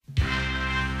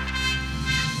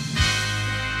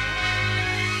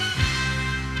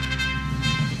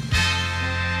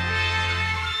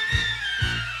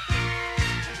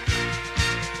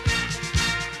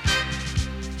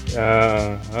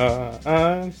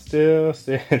I'm still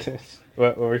standing.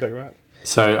 What were we talking about?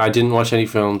 So I didn't watch any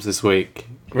films this week,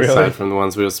 Really? aside from the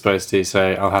ones we were supposed to,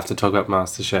 so I'll have to talk about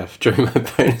MasterChef during my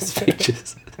bonus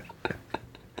features.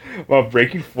 Well,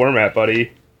 breaking format,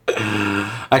 buddy.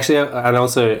 Actually, and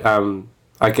also,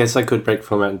 I guess I could break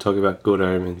format and talk about Good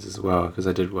Omens as well, because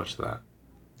I did watch that.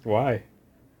 Why?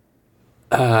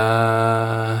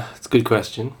 It's a good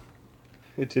question.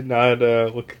 It did not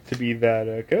look to be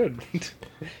that good.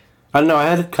 I don't know, I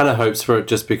had kind of hopes for it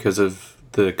just because of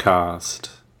the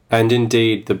cast. And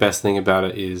indeed, the best thing about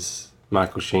it is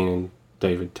Michael Sheen and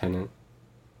David Tennant.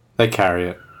 They carry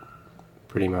it,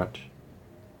 pretty much.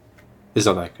 It's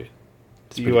not that good.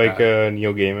 It's Do you pretty like bad.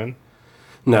 Neil Gaiman?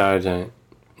 No, I don't.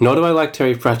 Nor do I like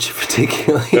Terry Pratchett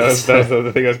particularly. That was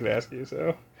the thing I was going to ask you,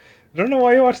 so... I don't know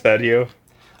why you watched that, you.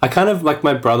 I kind of, like,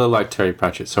 my brother liked Terry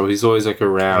Pratchett, so he's always, like,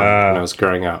 around when I was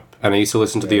growing up. And I used to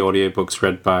listen to the audiobooks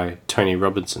read by Tony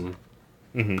Robinson.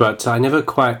 Mm-hmm. But I never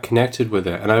quite connected with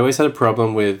it. And I always had a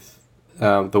problem with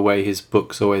the way his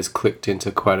books always clicked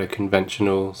into quite a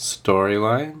conventional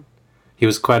storyline. He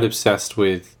was quite obsessed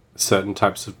with certain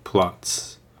types of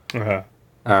plots. Uh-huh.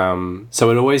 So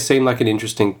it always seemed like an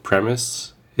interesting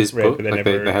premise, his Right, book. but they Like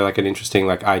never- they had like an interesting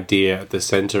like idea at the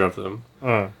center of them.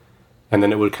 Uh, And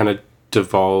then it would kind of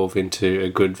devolve into a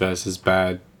good versus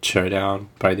bad showdown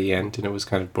by the end, and it was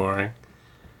kind of boring.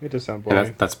 it does sound And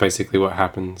boring. that's basically what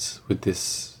happens with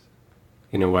this,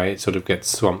 in a way. It sort of gets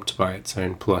swamped by its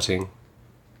own plotting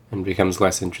and becomes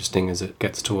less interesting as it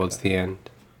gets towards the end.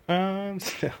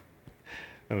 So-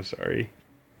 I'm sorry.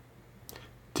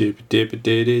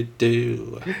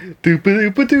 Doop-a-doop-a-doo-doo-doo.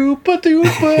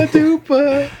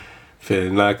 Doopa-doopa-doopa-doopa.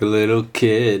 Feeling like a little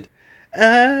kid.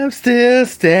 I'm still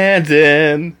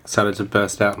standing. Started to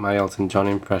burst out my Elton John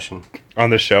impression On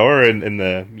the show or in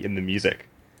the music?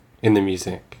 in the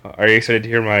music. Are you excited to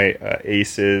hear my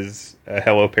Aces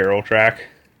Hello Peril track?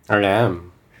 I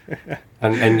am.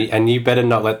 and you better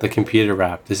not let the computer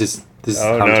rap. This is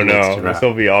Oh, Hunter needs no. to rap. This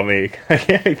will be all me. I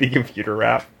can't make the computer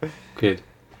rap. Good.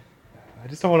 I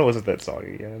just don't want to listen to that song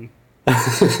again.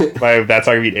 By that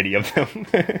song, I mean any of them.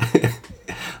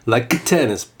 Like a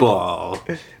tennis ball.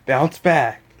 Bounce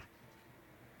back.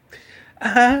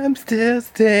 I'm still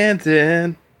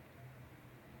standing.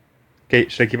 Okay,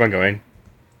 should I keep on going?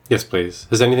 Yes, please.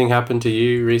 Has anything happened to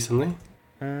you recently?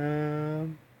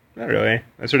 Not really.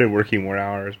 I started working more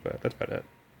hours, but that's about it.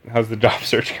 How's the job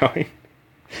search going?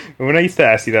 When I used to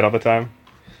ask you that all the time.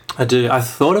 I do. I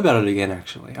thought about it again,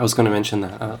 actually. I was going to mention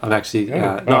that. I've actually...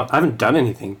 I haven't done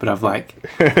anything, but I've,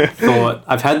 thought...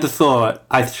 I've had the thought,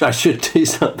 I should do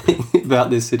something about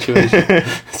this situation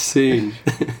soon.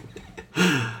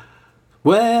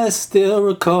 We're still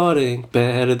recording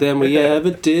better than we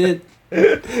ever did.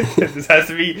 This has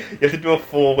to be... You have to do a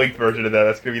full-length version of that.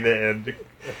 That's going to be the end.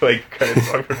 Credit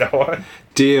song from now on.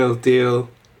 Deal.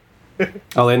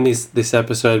 I'll end this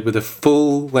episode with a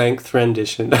full-length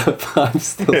rendition of I'm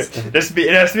Still Standing.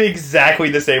 It has to be exactly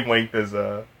the same length as...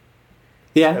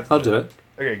 Yeah, I'll do it.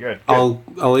 Okay, good.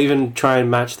 I'll even try and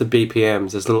match the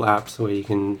BPMs. There's little apps where you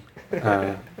can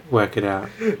work it out.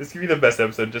 This could be the best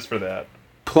episode just for that.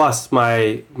 Plus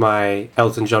my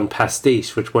Elton John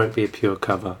pastiche, which won't be a pure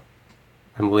cover.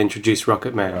 And we'll introduce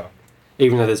Rocket Man. Oh.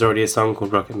 Even though there's already a song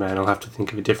called Rocket Man, I'll have to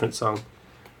think of a different song.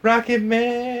 Rocket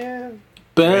Man!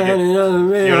 Burning on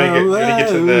the You want to railway. get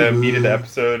to the meat of the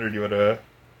episode, or do you want to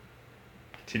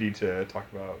continue to talk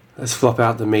about... Let's flop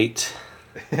out the meat.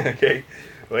 Okay,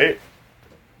 wait.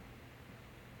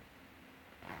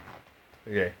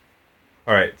 Okay.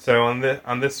 Alright, so on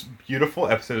this beautiful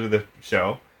episode of the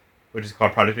show, which is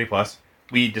called Project A Plus,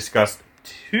 we discussed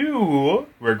two...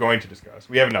 We're going to discuss.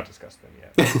 We have not discussed them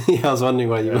yet. Yeah, I was wondering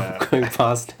why you Yeah. were going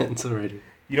past tense already.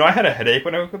 You know, I had a headache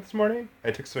when I woke up this morning.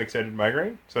 I took some extended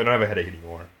migraine, so I don't have a headache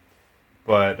anymore.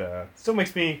 But still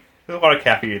makes me... There's a lot of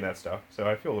caffeine in that stuff, so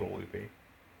I feel a little loopy.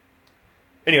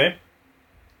 Anyway,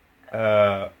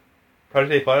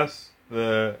 Project A Plus,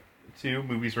 the two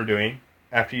movies we're doing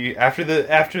after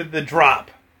the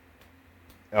drop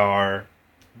are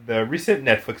the recent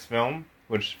Netflix film,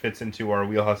 which fits into our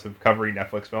wheelhouse of covering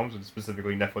Netflix films, and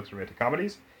specifically Netflix romantic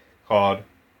comedies, called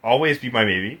Always Be My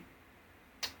Maybe.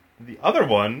 The other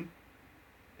one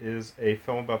is a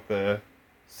film about the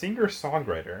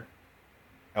singer-songwriter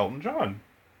Elton John,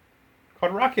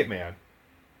 called Rocket Man.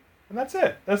 And that's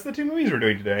it. That's the two movies we're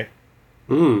doing today.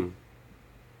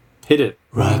 Hit it.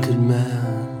 Rocket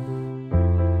Man.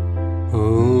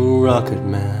 Oh, Rocket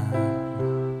Man.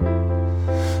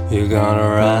 You're gonna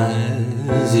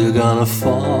rise, you're gonna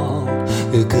fall.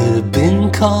 You could have been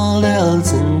called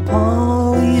Elton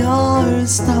Paul. You're a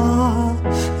star.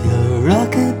 You're a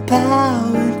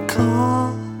rocket-powered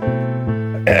car.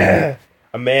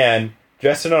 A man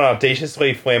dressed in an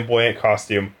audaciously flamboyant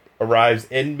costume arrives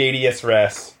in medias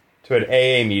res to an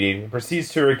AA meeting and proceeds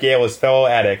to regale his fellow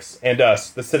addicts and us,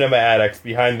 the cinema addicts,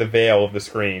 behind the veil of the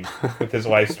screen with his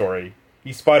life story.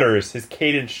 He sputters, his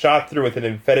cadence shot through with an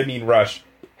amphetamine rush,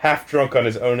 half drunk on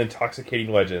his own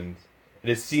intoxicating legends.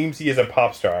 It seems he is a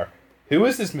pop star. Who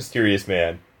is this mysterious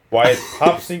man? Why, it's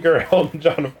pop singer Elton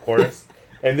John, of course.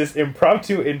 And this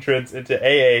impromptu entrance into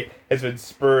AA has been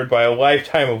spurred by a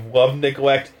lifetime of love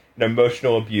neglect and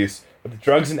emotional abuse, with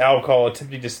drugs and alcohol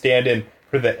attempting to stand in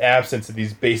for the absence of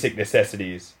these basic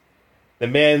necessities. The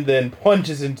man then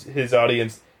plunges into his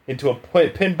audience into a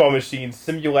pinball machine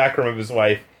simulacrum of his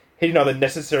life, hitting all the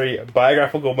necessary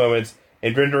biographical moments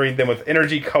and rendering them with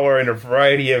energy, color, and a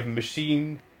variety of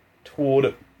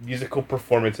machine-tooled musical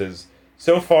performances.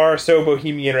 So far, so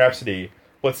Bohemian Rhapsody.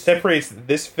 What separates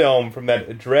this film from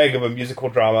that dreg of a musical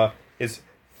drama is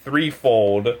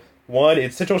threefold. One,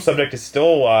 its central subject is still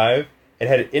alive and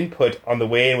had input on the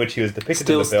way in which he was depicted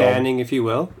Still in the film. standing, if you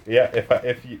will. Yeah,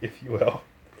 if you will.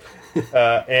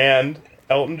 And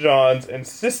Elton John's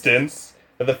insistence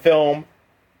that the film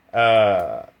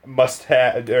must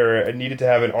have or needed to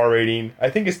have an R rating, I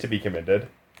think, is to be commended.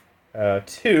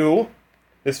 Two,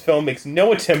 this film makes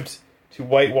no attempt to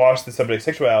whitewash the subject of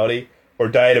sexuality or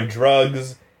diet of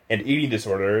drugs and eating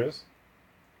disorders.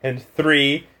 And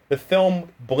three, the film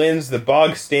blends the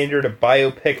bog standard of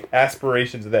biopic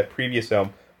aspirations of that previous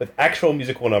film with actual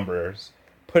musical numbers,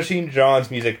 pushing John's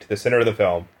music to the center of the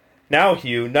film. Now,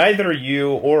 Hugh, neither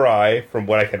you or I, from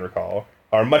what I can recall,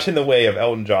 are much in the way of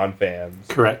Elton John fans.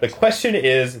 Correct. The question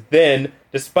is, then,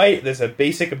 despite this a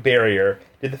basic barrier,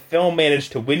 did the film manage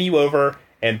to win you over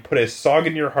and put a song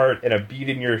in your heart and a beat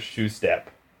in your shoe step?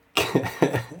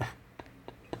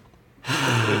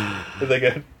 Is that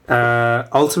good?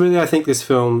 Ultimately, I think this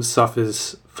film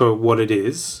suffers for what it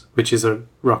is, which is a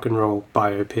rock and roll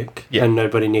biopic. Yeah. And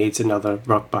nobody needs another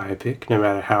rock biopic, no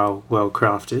matter how well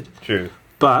crafted. True.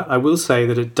 But I will say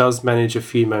that it does manage a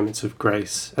few moments of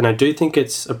grace. And I do think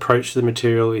its approach to the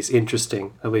material is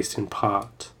interesting, at least in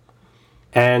part.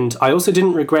 And I also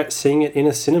didn't regret seeing it in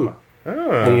a cinema.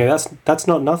 Oh. And, that's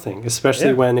not nothing,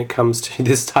 especially when it comes to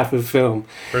this type of film.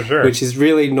 For sure. Which is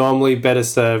really normally better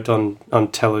served on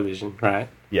television, right?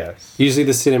 Yes. Usually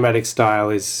the cinematic style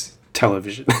is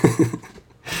television.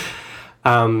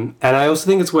 And I also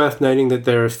think it's worth noting that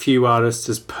there are few artists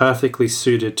as perfectly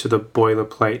suited to the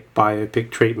boilerplate biopic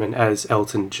treatment as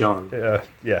Elton John.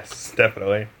 Yes,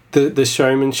 definitely. The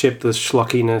showmanship, the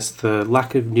schlockiness, the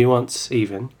lack of nuance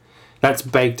even, that's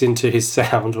baked into his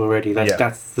sound already.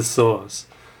 That's the source.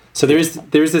 So there is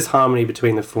this harmony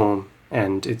between the form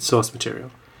and its source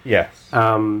material. Yes.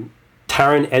 Taron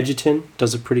Egerton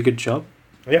does a pretty good job.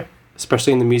 Yeah.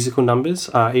 Especially in the musical numbers,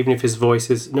 even if his voice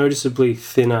is noticeably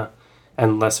thinner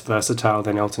and less versatile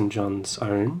than Elton John's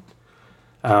own.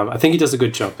 I think he does a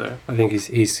good job, though. I think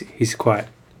he's quite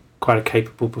a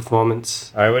capable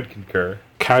performance. I would concur.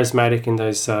 Charismatic in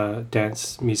those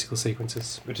dance musical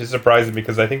sequences. Which is surprising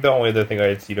because I think the only other thing I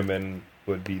had seen him in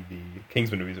would be the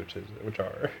Kingsman movies, which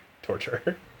are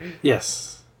torture.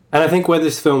 Yes. And I think where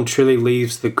this film truly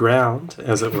leaves the ground,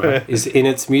 as it were, is in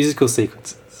its musical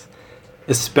sequences.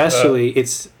 Especially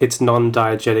its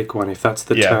non-diegetic one, if that's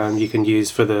the term you can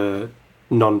use for the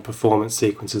non-performance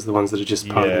sequences, the ones that are just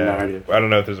part of the narrative. I don't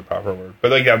know if there's a proper word. But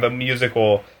the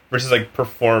musical versus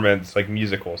performance,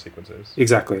 musical sequences.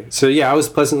 Exactly. So I was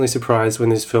pleasantly surprised when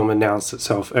this film announced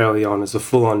itself early on as a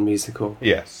full-on musical.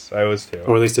 Yes, I was too.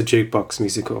 Or at least a jukebox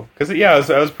musical. Because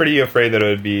I was pretty afraid that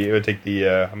it would take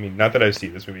the not that I've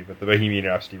seen this movie, but the Bohemian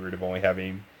Rhapsody route of only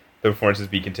having the performances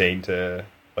be contained to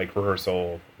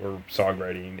rehearsal or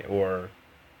songwriting or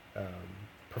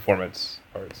performance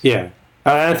parts. Yeah,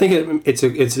 I think it's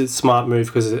a smart move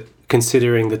because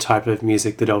considering the type of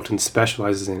music that Elton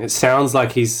specializes in, it sounds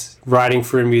like he's writing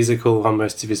for a musical on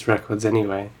most of his records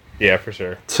anyway. Yeah, for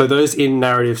sure. So those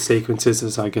in-narrative sequences,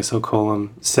 as I guess I'll call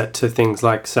them, set to things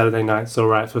like Saturday Night's All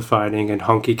Right for Fighting and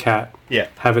Honky Cat,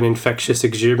 have an infectious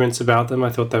exuberance about them. I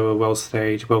thought they were well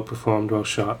staged, well performed, well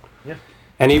shot. Yeah.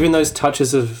 And even those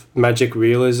touches of magic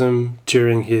realism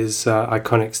during his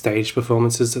iconic stage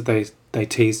performances that they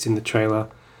teased in the trailer,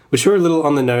 which were a little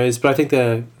on the nose, but I think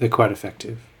they're quite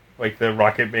effective. Like the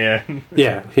Rocket Man.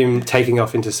 Yeah, him taking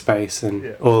off into space,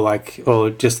 and or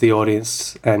just the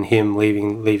audience and him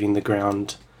leaving the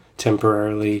ground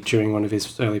temporarily during one of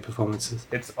his early performances.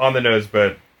 It's on the nose,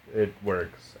 but it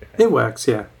works. I think. It works,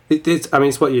 yeah.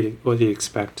 It's what you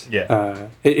expect. Yeah.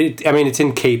 It's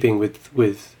in keeping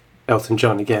with Elton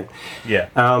John again. Yeah.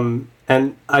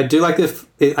 And I do like I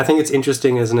think it's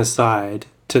interesting as an aside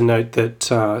to note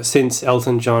that since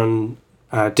Elton John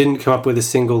didn't come up with a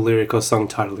single lyric or song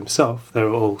title himself. They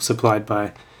were all supplied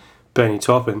by Bernie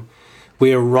Taupin.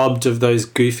 We are robbed of those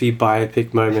goofy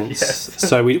biopic moments. Yes.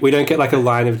 So we don't get like a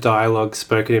line of dialogue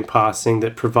spoken in passing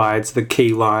that provides the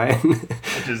key line.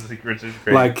 which is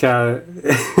great. Like,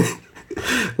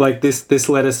 like this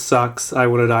letter sucks. I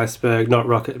wanted Iceberg, not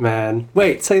Rocket Man.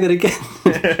 Wait, say that again.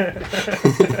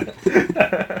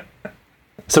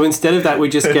 So instead of that, we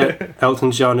just get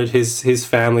Elton John at his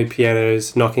family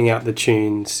pianos knocking out the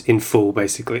tunes in full,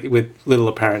 basically, with little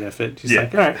apparent effort. Just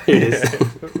like, all right, here it is.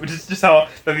 Which is just how,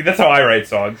 I mean, that's how I write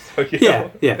songs. So,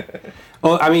 Yeah.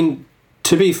 Well, I mean,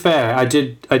 to be fair, I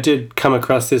did come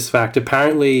across this fact.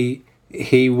 Apparently,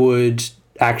 he would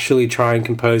actually try and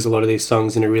compose a lot of these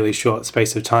songs in a really short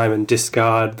space of time and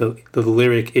discard the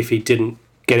lyric if he didn't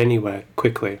get anywhere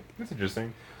quickly. That's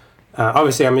interesting.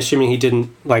 Obviously, I'm assuming he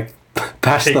didn't like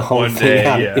bash the whole thing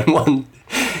out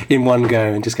in one go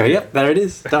and just go, yep, there it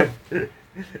is, done.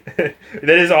 That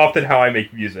is often how I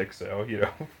make music, so, you know.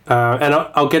 And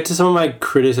I'll get to some of my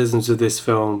criticisms of this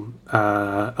film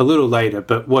a little later,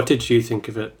 but what did you think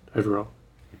of it overall?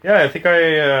 Yeah, I think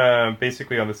I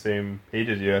basically on the same page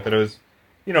as you. I thought it was,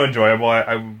 you know, enjoyable.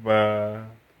 Taron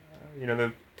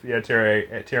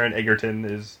Egerton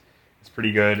is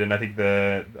pretty good, and I think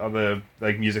all the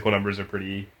like musical numbers are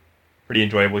pretty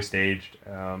enjoyably staged.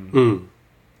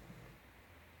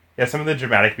 Yeah, some of the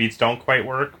dramatic beats don't quite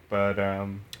work, but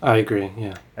I agree.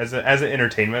 Yeah, as an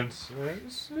entertainment,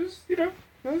 it's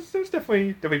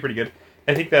definitely pretty good.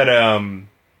 I think that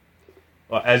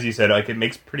well, as you said, like it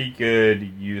makes pretty good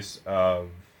use of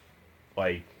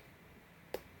like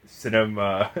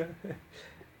cinema.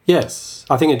 Yes,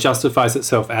 I think it justifies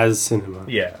itself as cinema.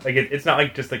 Yeah, like it's not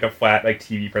like just like a flat like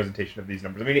TV presentation of these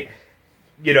numbers. I mean,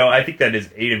 you know, I think that is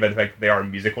aided by the fact that they are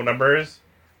musical numbers,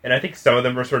 and I think some of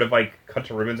them are sort of like cut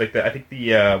to ribbons. Like I think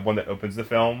the one that opens the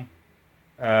film,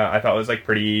 I thought was like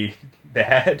pretty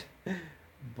bad,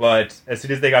 but as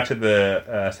soon as they got to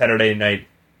the Saturday Night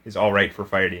is All Right for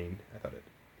Fighting, I thought it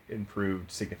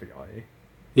improved significantly.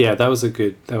 Yeah, that was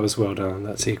well done,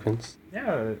 that sequence.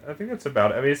 Yeah, I think that's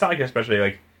about it. I mean, it's not like especially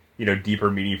like, you know,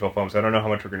 deeper, meaningful films. So I don't know how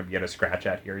much we're going to be able to scratch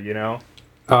at here, you know?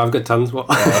 Oh, I've got tons more.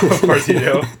 Of course you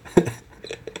do.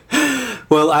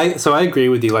 Well, I agree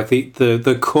with you. Like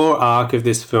the core arc of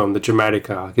this film, the dramatic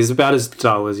arc, is about as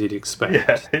dull as you'd expect.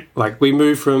 Yeah. Like we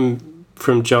move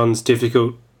from John's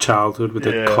difficult childhood with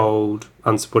a cold,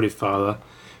 unsupportive father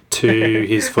to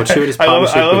his fortuitous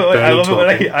partnership with Bernie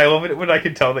Taupin. I love it when I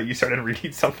can tell that you started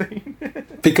reading something.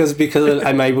 because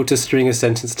I'm able to string a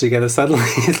sentence together suddenly.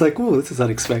 It's like, oh, this is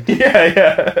unexpected.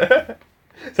 Yeah.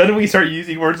 Suddenly we start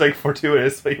using words like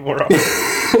fortuitously more often.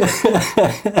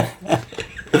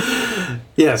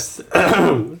 Yes.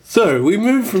 So we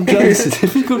move from John's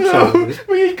difficult childhood.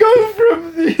 We go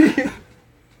from the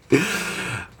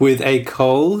with a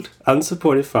cold,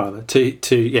 unsupportive father to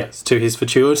his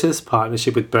fortuitous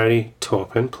partnership with Bernie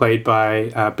Taupin, played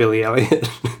by Billy Elliot.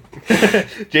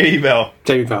 Jamie Bell.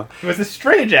 It was a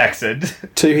strange accent.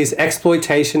 To his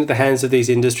exploitation at the hands of these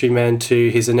industry men, to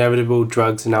his inevitable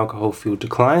drugs and alcohol-fueled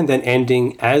decline, then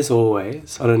ending, as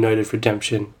always, on a note of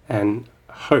redemption and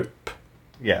hope.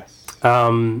 Yes.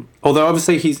 Although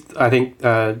obviously I think,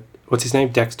 what's his name?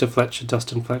 Dexter Fletcher.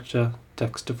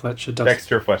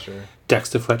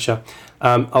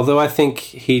 Although I think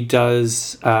he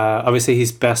does, obviously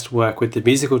his best work with the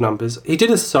musical numbers. He did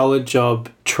a solid job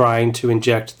trying to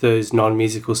inject those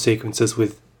non-musical sequences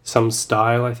with some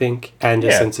style, I think, and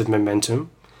a sense of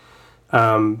momentum.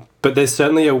 But there's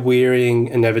certainly a wearying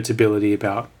inevitability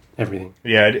about everything.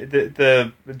 Yeah,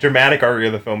 the dramatic arc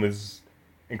of the film is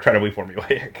incredibly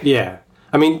formulaic. Yeah.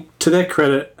 I mean, to their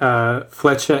credit,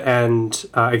 Fletcher and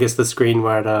I guess the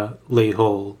screenwriter Lee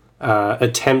Hall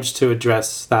attempt to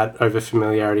address that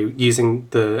overfamiliarity using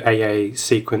the AA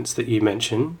sequence that you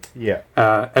mentioned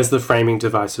as the framing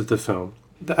device of the film.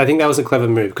 I think that was a clever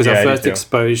move because our first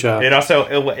exposure... It also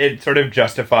it sort of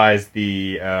justifies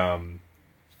the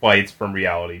flights from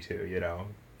reality too, you know?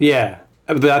 Yeah.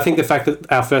 But I think the fact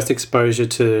that our first exposure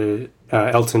to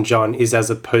Elton John is as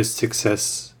a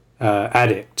post-success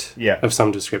addict of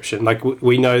some description. Like,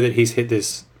 we know that he's hit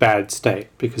this bad state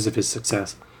because of his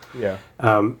success. Yeah.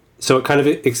 So it kind of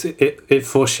it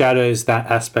foreshadows that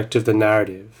aspect of the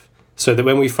narrative, so that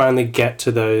when we finally get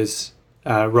to those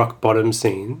rock bottom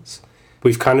scenes,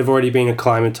 we've kind of already been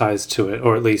acclimatized to it,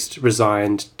 or at least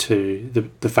resigned to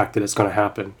the fact that it's going to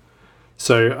happen.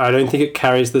 So I don't think it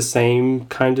carries the same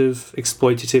kind of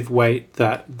exploitative weight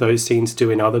that those scenes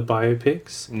do in other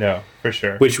biopics. No, for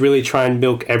sure. Which really try and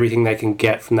milk everything they can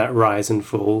get from that rise and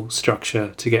fall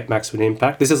structure to get maximum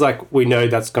impact. This is like, we know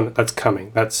that's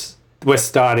coming. That's we're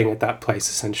starting at that place,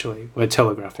 essentially. We're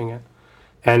telegraphing it.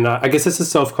 And I guess it's a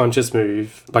self-conscious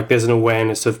move. Like, there's an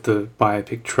awareness of the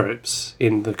biopic tropes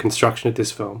in the construction of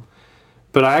this film.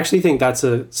 But I actually think that's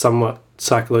a somewhat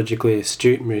psychologically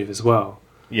astute move as well.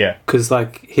 Yeah. Because,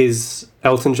 like, his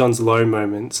Elton John's low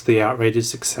moments, the outrageous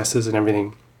successes and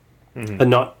everything, are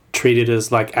not treated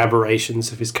as, like,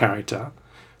 aberrations of his character.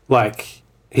 Like,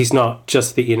 he's not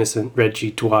just the innocent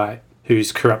Reggie Dwight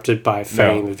who's corrupted by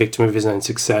fame, a victim of his own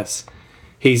success.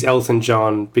 He's Elton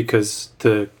John because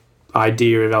the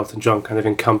idea of Elton John kind of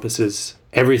encompasses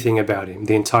everything about him,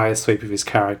 the entire sweep of his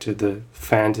character, the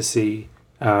fantasy,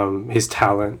 his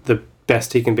talent, the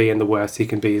best he can be and the worst he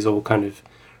can be is all kind of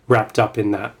wrapped up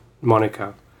in that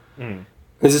moniker.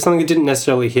 This is something that didn't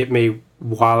necessarily hit me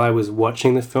while I was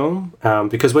watching the film,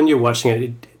 because when you're watching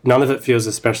it, none of it feels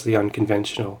especially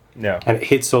unconventional. No. And it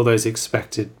hits all those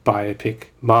expected biopic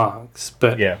marks.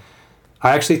 But Yeah.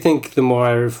 I actually think the more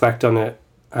I reflect on it,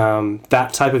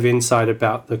 that type of insight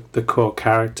about the core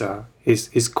character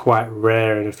is quite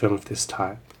rare in a film of this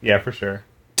type. Yeah, for sure.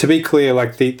 To be clear,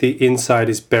 like the inside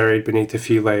is buried beneath a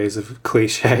few layers of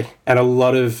cliche and a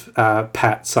lot of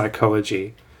pat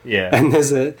psychology. Yeah. And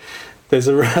there's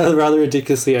a rather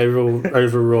ridiculously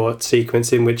overwrought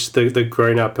sequence in which the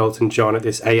grown-up Elton John at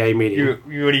this AA meeting.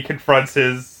 When he confronts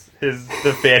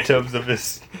the phantoms of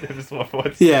his loved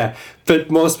ones. Yeah,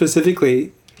 but more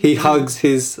specifically, he hugs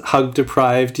his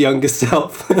hug-deprived younger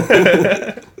self.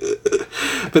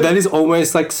 But that is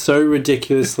almost like so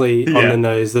ridiculously on the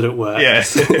nose that it works.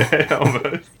 Yes,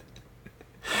 almost.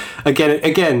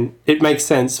 Again, it makes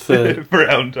sense for For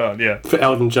Elton John, yeah. for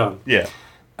Elton John. Yeah.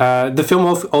 The film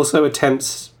also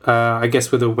attempts, I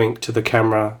guess with a wink to the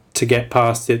camera, to get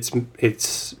past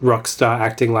its rock star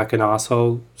acting like an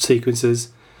asshole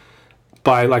sequences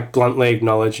by like bluntly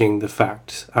acknowledging the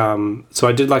fact. So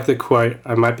I did like the quote.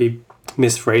 I might be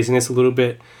misphrasing this a little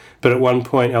bit, but at one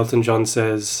point Elton John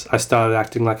says, "I started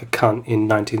acting like a cunt in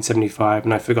 1975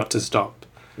 and I forgot to stop."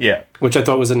 Yeah. Which I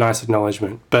thought was a nice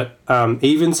acknowledgement. But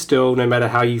even still, no matter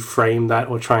how you frame that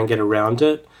or try and get around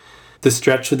it, the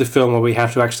stretch of the film where we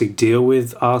have to actually deal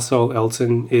with arsehole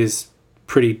Elton is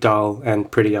pretty dull and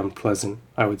pretty unpleasant,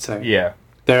 I would say. Yeah.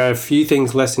 There are a few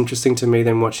things less interesting to me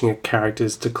than watching a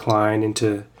character's decline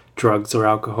into drugs or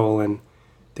alcohol, and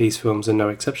these films are no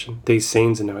exception. These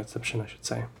scenes are no exception, I should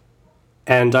say.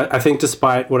 And I think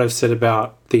despite what I've said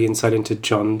about the insight into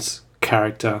John's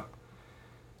character,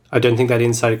 I don't think that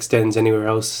insight extends anywhere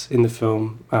else in the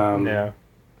film. No.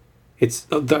 It's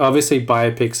obviously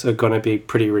biopics are going to be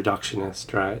pretty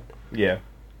reductionist, right? Yeah.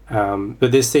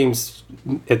 But this seems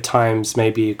at times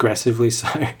maybe aggressively so.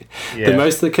 Yeah. The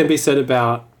most that can be said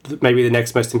about maybe the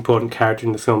next most important character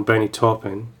in the film, Bernie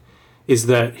Taupin, is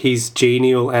that he's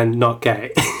genial and not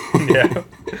gay. Yeah.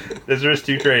 Those are his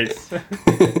two traits.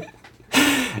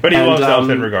 But he loves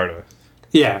Elton regardless.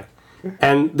 Yeah.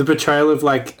 And the portrayal of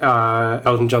like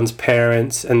Elton John's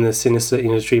parents and the sinister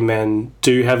industry men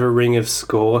do have a ring of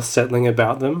score settling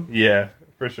about them. Yeah,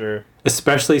 for sure.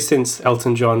 Especially since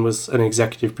Elton John was an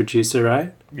executive producer,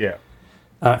 right? Yeah.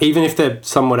 Even if they're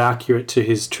somewhat accurate to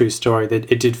his true story,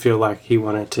 that it did feel like he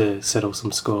wanted to settle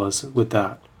some scores with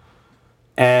that.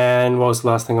 And what was the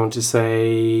last thing I wanted to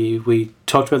say? We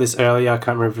talked about this earlier. I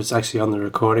can't remember if it's actually on the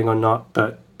recording or not,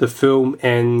 but the film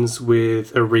ends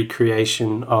with a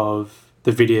recreation of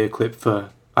the video clip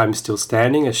for I'm Still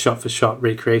Standing, a shot-for-shot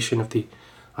recreation of the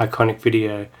iconic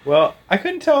video. Well, I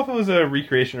couldn't tell if it was a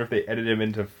recreation or if they edited him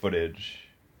into footage.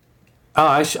 Oh,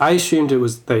 I assumed it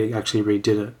was they actually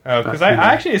redid it. Oh, because I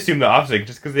actually assumed the opposite,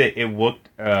 just because it looked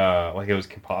like it was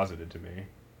composited to me.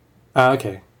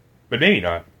 Okay. But maybe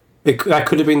not. That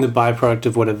could have been the byproduct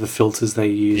of whatever filters they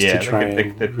used to try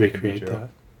and recreate that.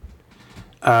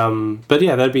 But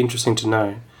yeah, that'd be interesting to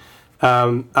know.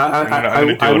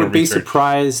 I would be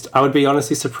surprised. I would be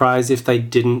honestly surprised if they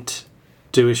didn't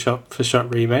do a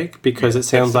shot-for-shot remake, because it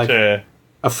sounds like a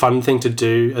fun thing to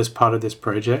do as part of this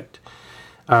project.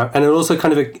 And it also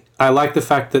kind of I like the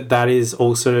fact that is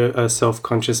also a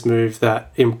self-conscious move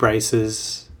that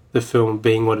embraces the film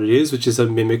being what it is, which is a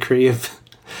mimicry of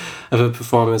a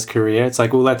performer's career. It's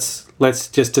like, well, let's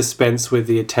just dispense with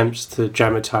the attempts to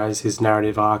dramatize his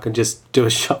narrative arc and just do a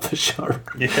shot-for-shot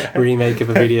remake of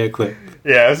a video clip.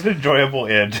 Yeah, it was an enjoyable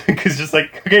end, because just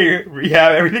like, okay, yeah,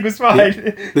 everything was fine.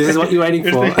 Yeah. This is what you're waiting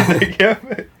for.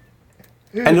 And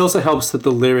it also helps that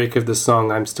the lyric of the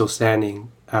song "I'm Still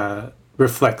Standing"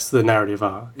 reflects the narrative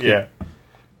arc. Yeah.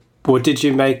 What did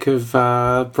you make of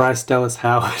Bryce Dallas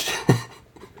Howard?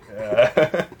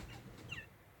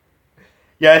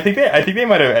 Yeah, I think they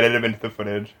might have edited him into the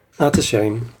footage. That's a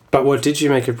shame. But what did you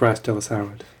make of Bryce Dallas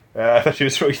Howard? I thought she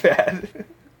was really bad.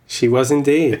 She was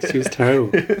indeed. She was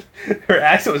terrible. Her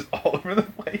accent was all over the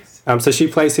place. So she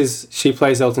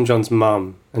plays Elton John's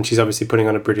mum, and she's obviously putting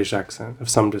on a British accent of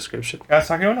some description. I was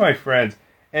talking to one of my friends,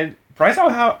 and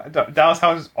Dallas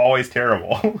House is always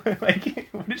terrible. Like,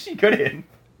 what is she good in?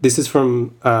 This is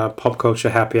from Pop Culture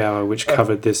Happy Hour, which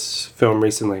covered this film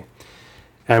recently.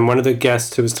 And one of the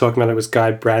guests who was talking about it was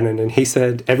Guy Brannon, and he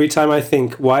said, every time I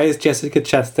think, why is Jessica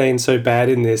Chastain so bad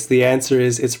in this? The answer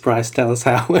is, it's Bryce Dallas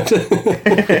Howard.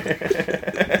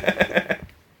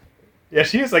 Yeah,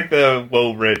 she is like the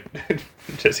well-writ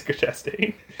Jessica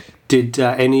Chastain. Did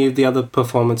any of the other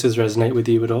performances resonate with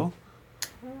you at all?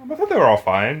 I thought they were all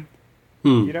fine.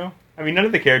 You know? I mean, none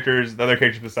of the other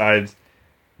characters besides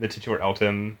the titular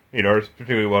Elton, are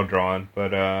particularly well drawn,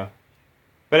 but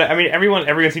I mean,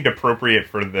 everyone seemed appropriate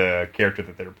for the character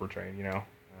that they're portraying.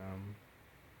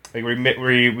 Like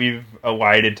we've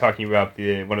alighted talking about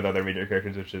one of the other major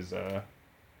characters, which is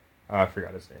I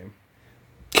forgot his name,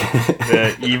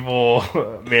 the evil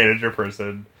manager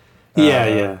person.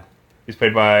 Yeah. He's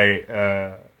played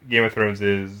by Game of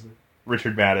Thrones'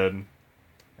 Richard Madden.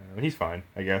 He's fine,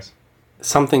 I guess.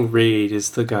 Something Reed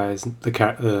is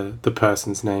the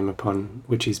person's name upon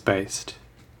which he's based.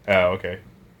 Oh, okay.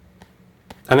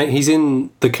 I mean, he's in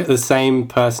the same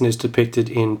person is depicted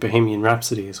in Bohemian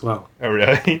Rhapsody as well. Oh,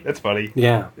 really? That's funny.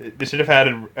 Yeah. They should have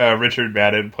had Richard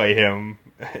Madden play him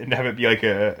and have it be like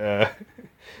a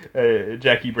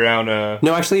Jackie Brown.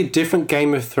 No, actually, a different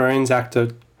Game of Thrones actor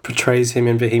portrays him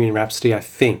in Bohemian Rhapsody, I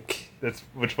think. That's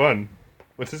which one?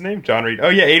 What's his name? John Reed. Oh,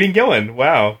 yeah, Aidan Gillen.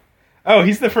 Wow. Oh,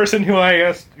 he's the person who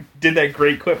I did that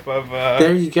great clip of...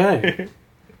 There you go.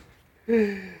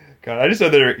 God, I just know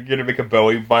they're going to make a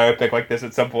Bowie biopic like this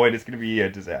at some point. It's going to be a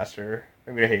disaster.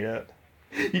 I'm going to hate it.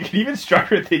 You can even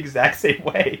structure it the exact same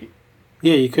way.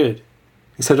 Yeah, you could.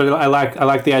 Except I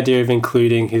like the idea of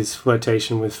including his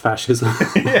flirtation with fascism.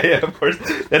 yeah, of course.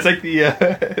 That's like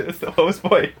that's the lowest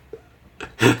point.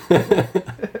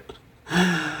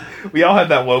 We all have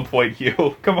that low point,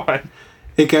 Hugh. Come on.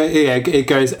 It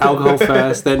goes alcohol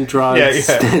first, then drugs,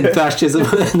 then fascism,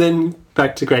 and then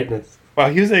back to greatness. Wow,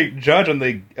 he was a judge on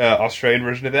the Australian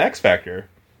version of the X Factor.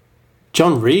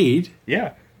 John Reed?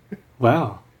 Yeah.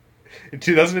 Wow. In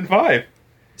 2005.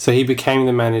 So he became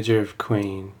the manager of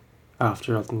Queen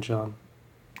after Elton John.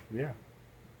 Yeah.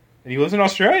 And he lives in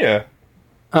Australia.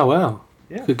 Oh, wow.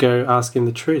 Yeah. Could go ask him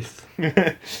the truth.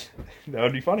 That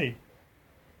would be funny.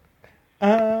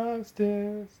 I'm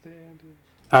still standing.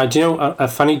 Do you know a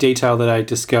funny detail that I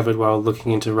discovered while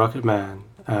looking into Rocket Man,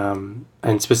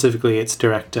 and specifically its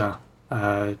director,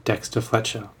 Dexter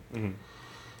Fletcher?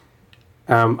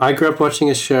 Mm-hmm. I grew up watching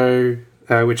a show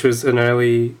which was an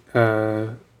early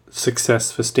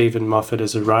success for Stephen Moffat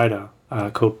as a writer,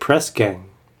 called Press Gang.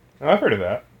 Oh, I've heard of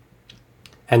that.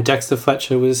 And Dexter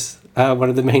Fletcher was one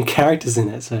of the main characters in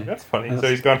it. So that's funny. So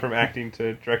he's gone from acting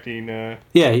to directing.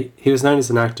 Yeah, he was known as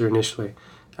an actor initially.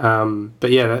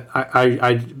 But yeah,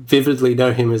 I vividly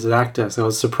know him as an actor, so I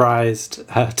was surprised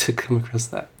to come across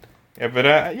that. Yeah, but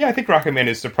I think Rocket Man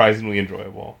is surprisingly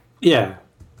enjoyable. Yeah,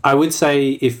 I would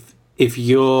say if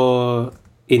you're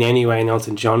in any way an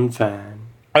Elton John fan,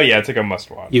 oh yeah, it's like a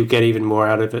must-watch. You get even more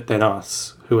out of it than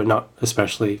us, who are not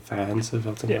especially fans of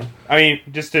Elton John. I mean,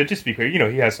 just to be clear,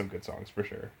 he has some good songs for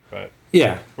sure, but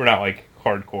yeah, we're not like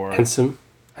hardcore and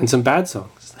some bad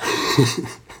songs,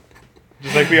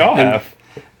 just like we all have.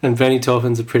 And Bernie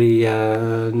Taupin's a pretty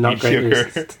not great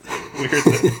lyricist.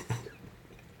 Weird.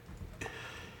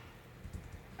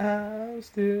 I'm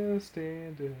still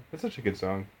standing. That's such a good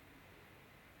song.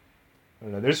 I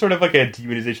don't know. There's sort of like a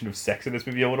demonization of sex in this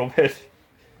movie a little bit.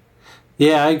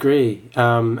 Yeah, I agree.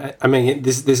 I mean,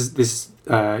 this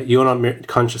you're not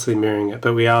consciously mirroring it,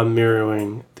 but we are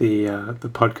mirroring the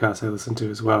podcast I listened to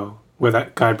as well, where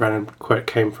that Guy Brannon quote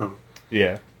came from.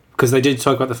 Yeah. Because they did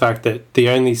talk about the fact that the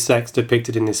only sex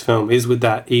depicted in this film is with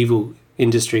that evil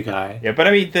industry guy. Yeah, but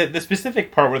I mean, the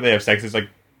specific part where they have sex is like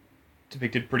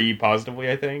depicted pretty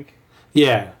positively, I think.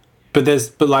 Yeah, but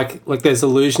there's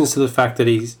allusions to the fact that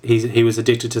he was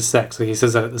addicted to sex. Like he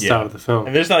says that at the start of the film.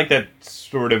 And there's like that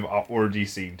sort of orgy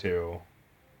scene too.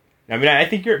 I mean, I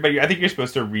think you're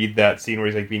supposed to read that scene where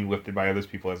he's like being lifted by other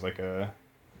people as like a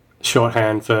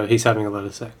shorthand for he's having a lot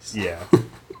of sex. Yeah.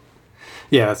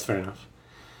 Yeah, that's fair enough.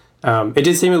 It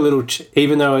did seem a little,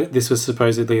 even though this was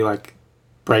supposedly like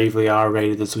bravely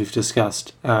R-rated, as we've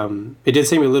discussed, it did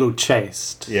seem a little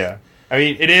chaste. Yeah, I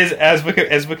mean, it is as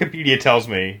Wikipedia tells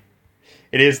me,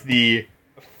 it is the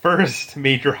first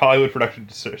major Hollywood production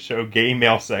to show gay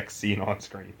male sex scene on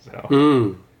screen.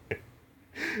 So,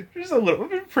 just a little,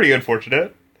 pretty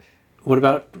unfortunate. What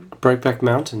about Brokeback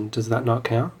Mountain? Does that not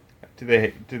count? Do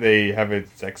they have a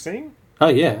sex scene? Oh,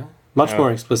 yeah. Much Oh.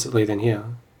 more explicitly than here.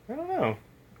 I don't know.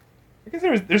 I guess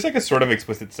there's like a sort of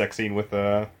explicit sex scene with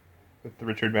the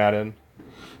Richard Madden.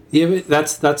 Yeah, but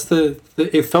that's the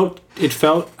it felt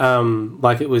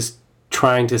like it was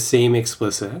trying to seem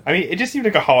explicit. I mean, it just seemed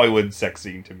like a Hollywood sex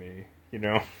scene to me, you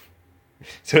know?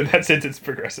 So in that sense, it's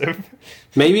progressive.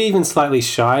 Maybe even slightly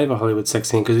shy of a Hollywood sex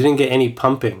scene because we didn't get any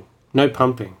pumping. No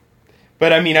pumping.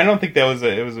 But I mean, I don't think that was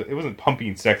it wasn't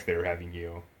pumping sex they were having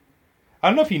you. I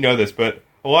don't know if you know this, but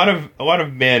a lot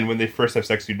of men when they first have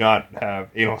sex do not have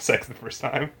anal sex the first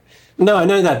time. No, I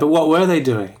know that, but what were they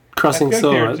doing? Crossing I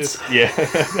feel like swords?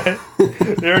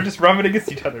 they were just rubbing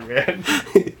against each other, man.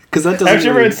 Because that doesn't. Have you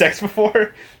ever had sex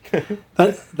before?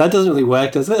 that doesn't really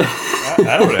work, does it?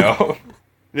 I don't know.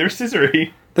 They're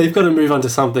scissory. They've got to move on to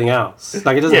something else.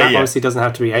 Like it doesn't obviously doesn't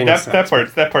have to be anal sex.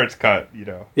 That part's cut, you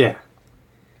know. Yeah.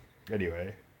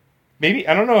 Anyway, maybe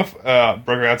I don't know if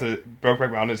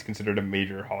Brokeback Mountain is considered a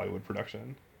major Hollywood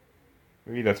production.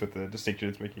 Maybe that's what the distinction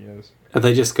it's making is. Are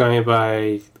they just going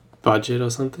by budget or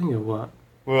something, or what?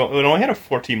 Well, it only had a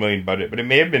 $14 million budget, but it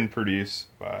may have been produced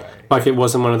by... Like it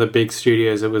wasn't one of the big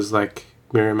studios, it was like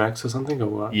Miramax or something, or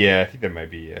what? Yeah, I think that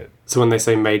might be it. So when they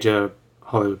say major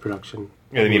Hollywood production,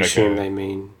 Yeah, they mean they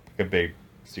mean like a big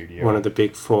studio. one of the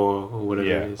big four or whatever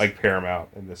it is. Like Paramount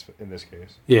in this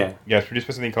case. Yeah. Yeah, it's produced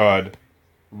by something called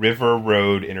River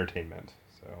Road Entertainment.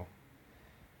 So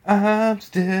I'm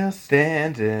still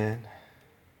standing.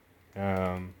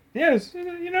 Yes,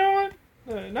 you know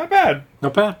what? Not bad.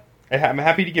 Not bad. I'm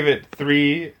happy to give it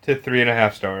 3 to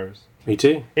 3.5 stars. Me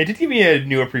too. It did give me a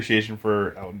new appreciation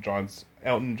for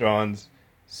Elton John's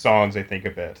songs, I think, a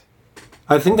bit.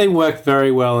 I think they work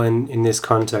very well in this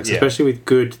context, especially with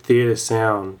good theatre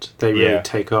sound. They really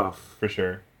take off. For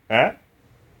sure. Huh?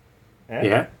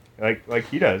 Yeah. Like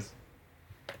he does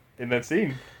in that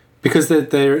scene. Because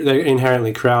they're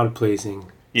inherently crowd pleasing.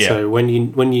 Yeah. So when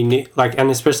you need, like, and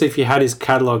especially if you had his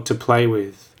catalogue to play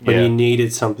with, when you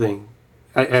needed something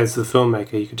as the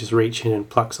filmmaker, you could just reach in and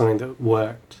pluck something that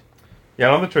worked. Yeah,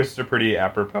 all the choices are pretty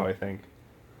apropos, I think.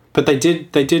 But they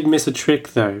did miss a trick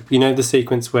though. You know the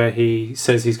sequence where he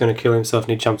says he's going to kill himself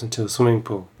and he jumps into the swimming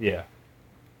pool? Yeah.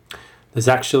 There's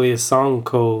actually a song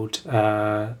called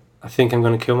I Think I'm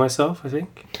Going to Kill Myself, I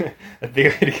think. I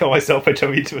think I'm going to kill myself by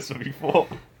jumping into a swimming pool.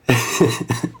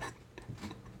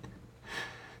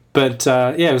 But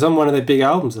it was on one of their big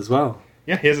albums as well.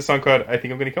 Yeah, he has a song called I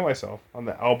Think I'm Going to Kill Myself on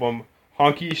the album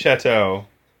Honky Chateau.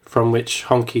 From which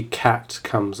Honky Cat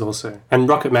comes also. And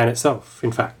Rocket Man itself,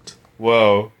 in fact.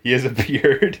 Whoa, he has a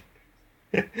beard.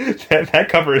 that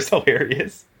cover is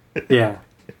hilarious. Yeah.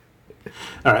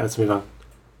 Alright, let's move on.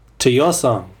 To your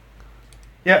song.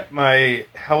 Yeah, my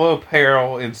Hello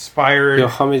Peril inspired... Your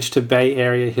homage to Bay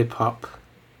Area hip-hop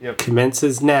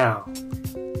commences now.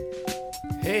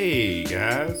 Hey,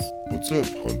 guys. What's up,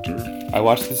 Hunter? I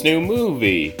watched this new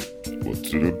movie.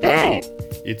 What's it about?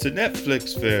 It's a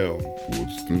Netflix film.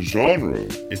 What's the genre?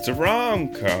 It's a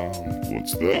rom-com.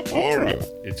 What's the aura?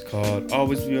 It's called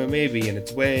Always Be My Maybe, and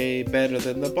it's way better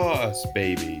than The Boss,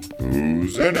 baby.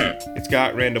 Who's in it? It's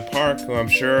got Randall Park, who I'm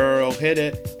sure will hit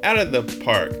it out of the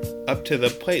park. Up to the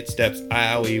plate steps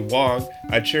Ali Wong.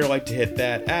 I'd sure like to hit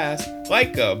that ass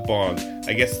like a bong.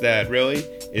 I guess that really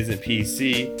isn't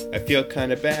PC. I feel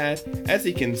kinda bad, as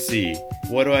you can see.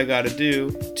 What do I gotta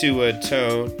do to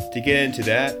atone to get into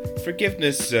that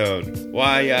forgiveness zone?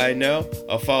 Why, I know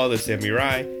I'll follow the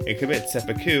samurai and commit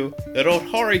seppuku, that old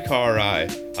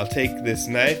Horikarai. I'll take this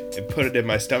knife and put it in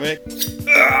my stomach.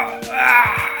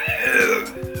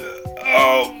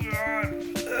 Oh,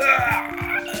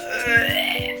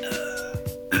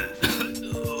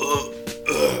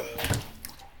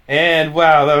 and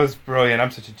wow, that was brilliant.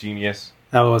 I'm such a genius.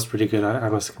 That was pretty good, I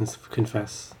must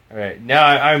confess. All right, now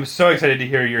I'm so excited to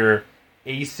hear your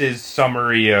Aces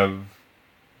summary of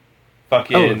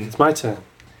fucking... Oh, it's my turn.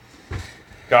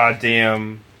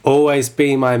 Goddamn... Always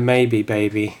be my maybe,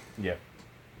 baby. Yep.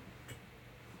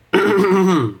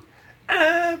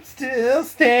 I'm still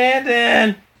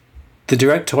standing. The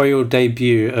directorial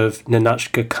debut of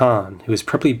Nanuchka Khan, who is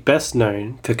probably best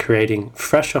known for creating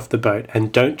Fresh Off the Boat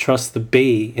and Don't Trust the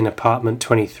Bee in Apartment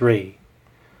 23.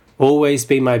 Always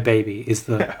Be My Baby is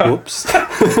the... Whoops.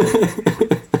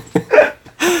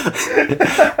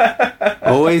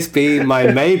 Always Be My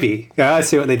Maybe. I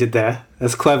see what they did there.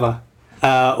 That's clever.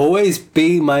 Always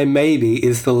Be My Maybe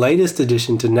is the latest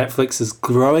addition to Netflix's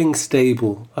growing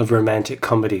stable of romantic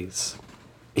comedies.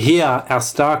 Here, our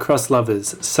star-crossed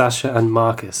lovers, Sasha and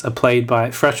Marcus, are played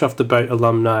by Fresh Off the Boat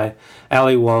alumni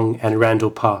Ali Wong and Randall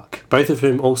Park, both of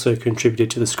whom also contributed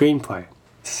to the screenplay.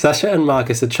 Sasha and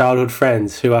Marcus are childhood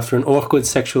friends who, after an awkward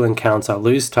sexual encounter,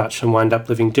 lose touch and wind up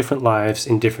living different lives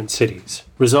in different cities.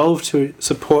 Resolved to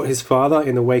support his father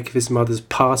in the wake of his mother's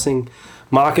passing,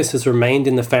 Marcus has remained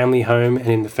in the family home and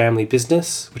in the family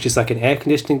business, which is like an air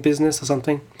conditioning business or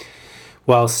something,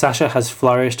 while Sasha has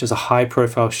flourished as a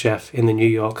high-profile chef in the New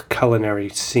York culinary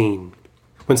scene.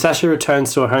 When Sasha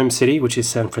returns to her home city, which is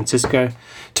San Francisco,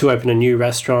 to open a new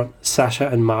restaurant, Sasha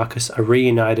and Marcus are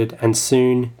reunited, and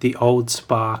soon the old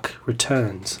spark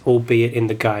returns, albeit in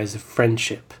the guise of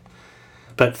friendship.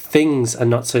 But things are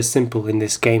not so simple in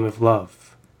this game of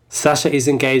love. Sasha is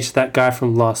engaged to that guy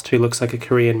from Lost who looks like a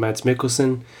Korean Mads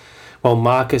Mikkelsen, while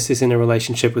Marcus is in a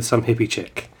relationship with some hippie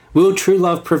chick. Will true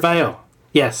love prevail?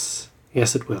 Yes.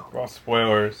 Yes, it will. Well,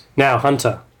 spoilers. Now,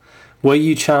 Hunter, were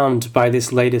you charmed by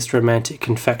this latest romantic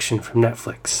confection from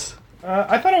Netflix?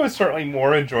 I thought it was certainly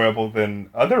more enjoyable than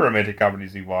other romantic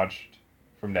comedies we watched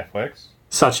from Netflix.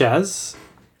 Such as?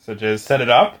 Such as Set It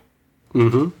Up.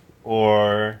 Mm-hmm.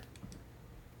 Or...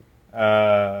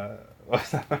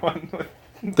 what's that one?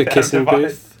 With The Kissing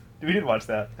Booth? We did watch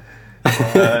that.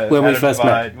 When we Adam first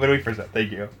met. When we first met,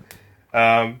 thank you.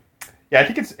 Yeah, I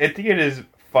think it is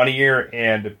funnier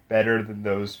and better than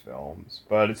those films,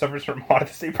 but it suffers from a lot of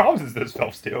the same problems as those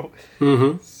films do.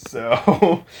 Mm-hmm.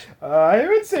 So, I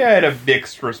would say I had a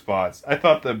mixed response. I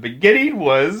thought the beginning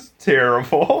was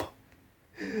terrible.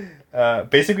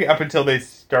 Basically, up until they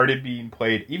started being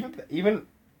played, even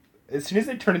as soon as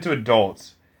they turned into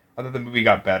adults, I thought the movie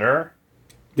got better.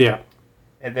 Yeah.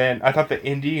 And then I thought the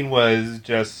ending was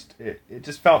just, it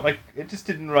just felt like, it just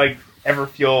didn't like ever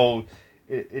feel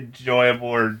enjoyable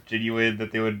or genuine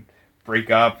that they would break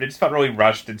up. It just felt really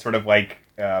rushed and sort of like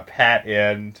pat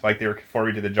in, like they were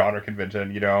conforming to the genre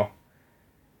convention, you know?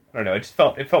 I don't know, it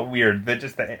felt weird. That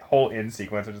just the whole end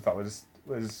sequence I just thought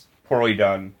was poorly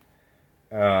done.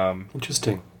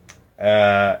 Interesting.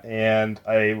 And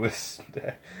I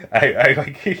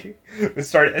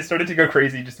started to go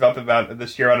crazy just about the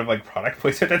sheer amount of like product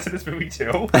placement that's in this movie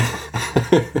too.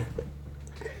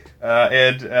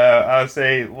 And I'll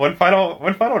say one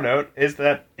final note is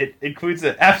that it includes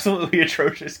an absolutely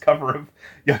atrocious cover of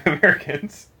Young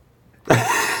Americans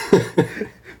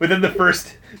within the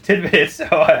first 10 minutes. So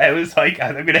I was like,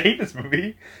 I'm going to hate this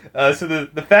movie. So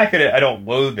the fact that I don't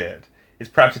loathe it is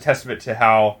perhaps a testament to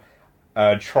how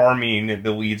charming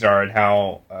the leads are and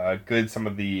how good some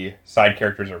of the side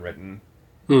characters are written.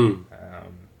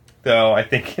 Though I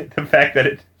think the fact that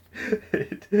it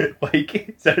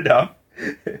like set it up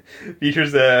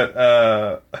features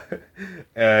a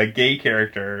gay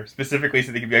character specifically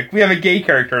so they can be like, we have a gay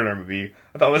character in our movie,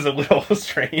 I thought was a little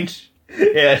strange.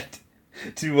 And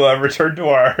to return to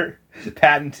our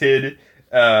patented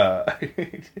word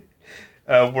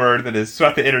that has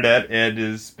swept the internet and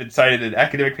has been cited in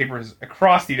academic papers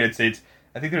across the United States,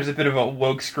 I think there's a bit of a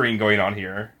woke screen going on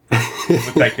here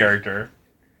with that character.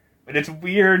 And it's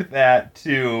weird that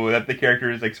the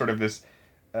character is like sort of this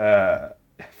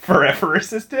forever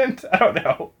assistant. I don't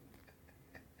know.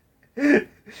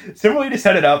 Similarly, to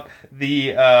set it up,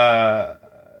 the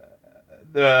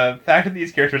fact that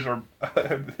these characters are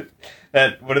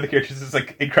that one of the characters is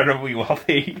like incredibly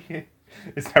wealthy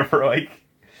is never like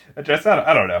addressed.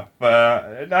 I don't know,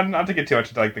 but not to get too much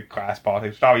into like the class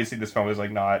politics. Which obviously, this film is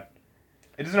like not.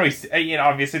 It doesn't really,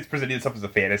 obviously it's presenting itself as a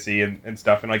fantasy and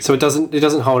stuff, and like so it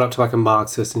doesn't hold up to like a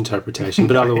Marxist interpretation,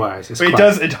 but otherwise it's but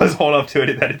it does hold up to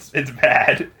it in that it's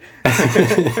bad.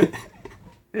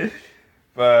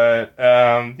 But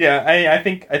I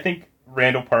think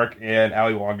Randall Park and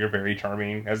Ali Wong are very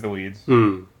charming as the leads.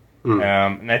 And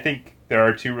I think there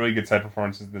are two really good side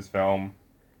performances in this film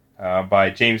by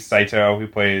James Saito, who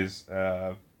plays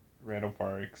Randall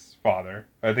Park's father.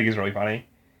 I think he's really funny.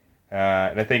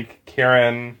 And I think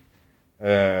Karen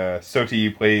Soti,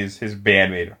 who plays his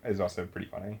bandmate, is also pretty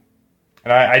funny.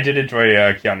 And I did enjoy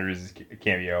Keanu Reeves'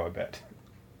 cameo a bit.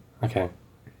 Okay.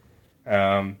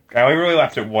 I only really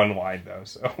laughed at one line, though,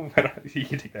 so you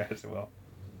can take that as well.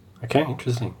 Okay,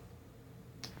 interesting.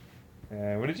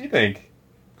 What did you think?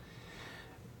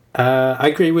 I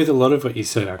agree with a lot of what you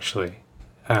said, actually.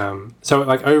 So,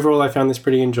 like, overall, I found this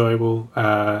pretty enjoyable.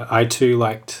 I, too,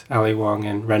 liked Ali Wong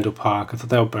and Randall Park. I thought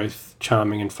they were both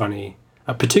charming and funny.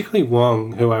 Particularly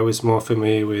Wong, who I was more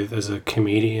familiar with as a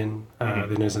comedian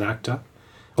than as an actor.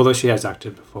 Although she has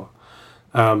acted before.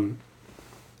 And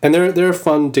there are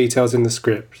fun details in the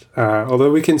script.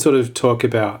 Although we can sort of talk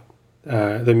about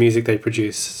the music they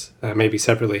produce, maybe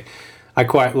separately. I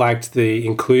quite liked the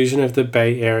inclusion of the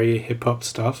Bay Area hip-hop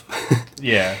stuff.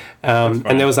 Yeah.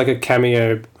 And there was like a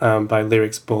cameo by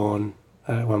Lyrics Born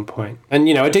at one point. And,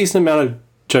 a decent amount of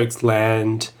jokes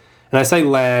land. And I say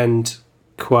land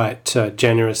quite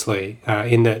generously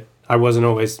in that I wasn't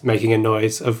always making a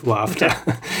noise of laughter.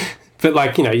 But,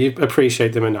 like, you know, you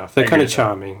appreciate them enough. They're kind of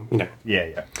charming, you know.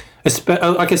 Yeah.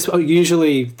 I guess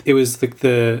usually it was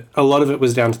a lot of it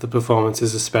was down to the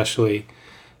performances, especially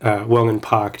Wong and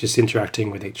Park just interacting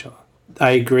with each other.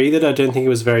 I agree that I don't think it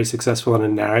was very successful on a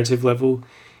narrative level,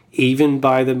 even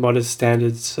by the modest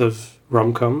standards of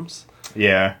rom-coms.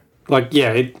 Yeah. Like,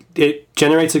 yeah, it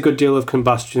generates a good deal of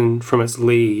combustion from its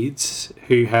leads,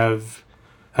 who have,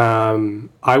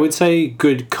 I would say,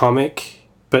 good comic,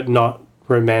 but not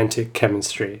romantic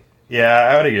chemistry. Yeah,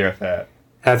 I would agree with that.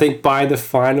 I think by the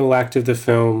final act of the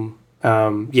film,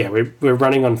 we're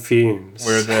running on fumes.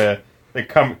 Where the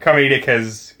comedic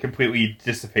has completely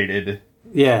dissipated.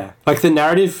 Yeah. Like, the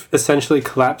narrative essentially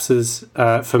collapses,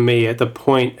 for me, at the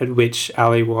point at which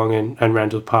Ali Wong and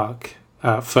Randall Park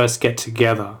first get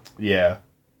together. Yeah.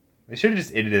 They should have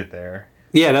just ended it there.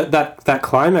 Yeah, that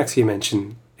climax you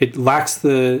mentioned, it lacks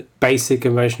the basic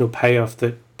emotional payoff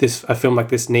that a film like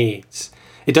this needs.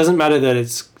 It doesn't matter that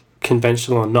it's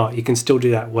conventional or not. You can still do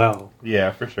that well.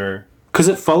 Yeah, for sure. Because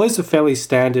it follows a fairly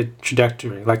standard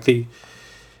trajectory, like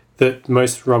that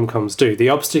most rom-coms do. The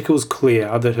obstacles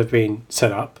clear that have been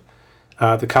set up.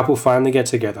 The couple finally get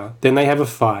together. Then they have a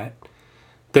fight.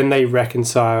 Then they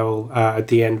reconcile at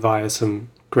the end via some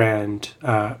grand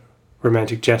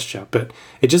romantic gesture. But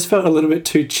it just felt a little bit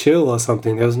too chill or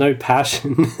something. There was no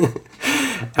passion.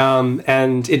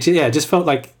 And it just felt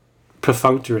like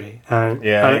perfunctory. I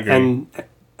agree.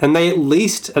 And they at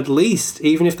least,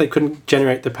 even if they couldn't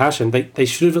generate the passion, they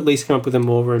should have at least come up with a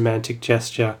more romantic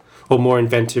gesture or more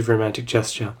inventive romantic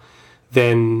gesture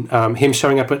than him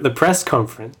showing up at the press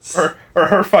conference. Or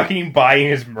her fucking buying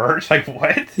his merch. Like,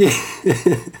 what? Yeah.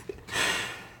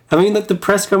 I mean, like, the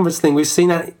press conference thing, we've seen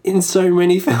that in so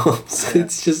many films.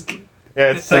 It's just...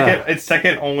 Yeah, it's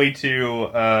second only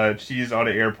to she's on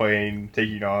an airplane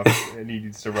taking off and he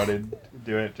needs to run and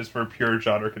do it just for pure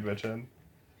genre convention.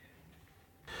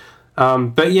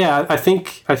 But yeah, I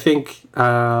think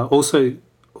also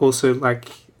like,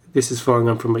 this is following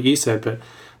on from what you said, but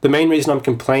the main reason I'm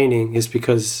complaining is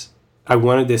because I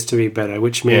wanted this to be better,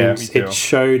 which means it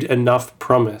showed enough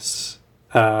promise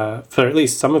for at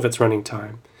least some of its running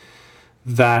time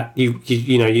that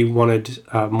you wanted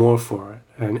more for it.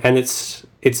 And it's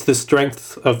the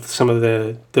strength of some of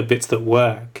the bits that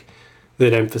work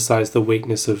that emphasize the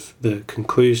weakness of the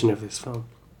conclusion of this film.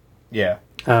 Yeah.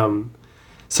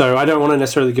 So I don't want to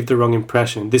necessarily give the wrong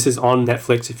impression. This is on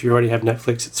Netflix. If you already have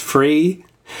Netflix, it's free.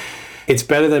 It's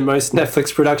better than most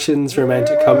Netflix productions,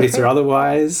 romantic comedies or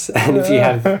otherwise. And if you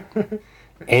have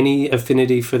any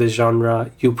affinity for the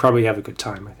genre, you'll probably have a good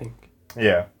time, I think.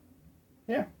 Yeah.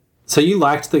 So you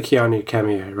liked the Keanu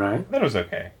cameo, right? That was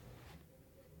okay.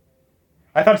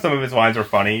 I thought some of his lines were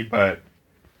funny, but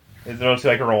it's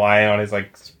mostly like relying on his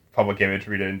like public image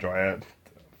for me to enjoy it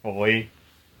fully.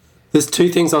 There's two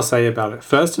things I'll say about it.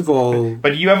 First of all...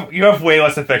 But you have way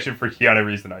less affection for Keanu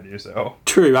Reeves than I do, so...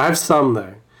 True, I have some,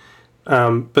 though.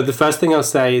 But the first thing I'll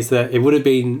say is that it would have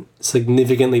been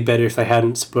significantly better if they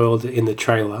hadn't spoiled it in the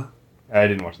trailer. I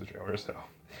didn't watch the trailer, so...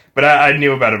 But I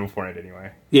knew about it beforehand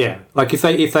anyway. Yeah, like if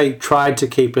they tried to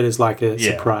keep it as like a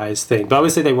surprise thing. But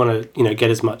obviously they want to, get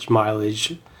as much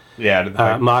mileage...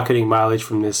 marketing mileage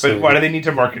from this. But why do they need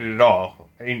to market it at all?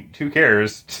 I mean, who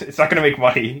cares? It's not going to make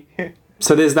money.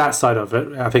 So there's that side of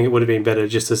it. I think it would have been better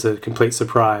just as a complete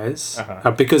surprise.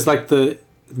 Because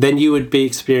then you would be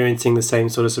experiencing the same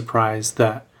sort of surprise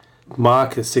that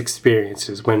Marcus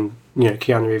experiences when,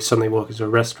 Keanu Reeves suddenly walks into a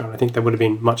restaurant. I think that would have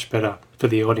been much better for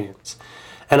the audience.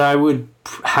 And I would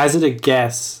hazard a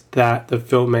guess that the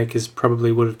filmmakers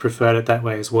probably would have preferred it that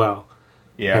way as well.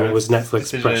 Yeah. And it was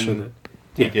Netflix pressure that...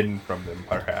 Taken from them,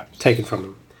 perhaps. Taken from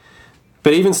them.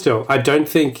 But even still, I don't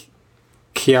think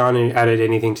Keanu added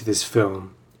anything to this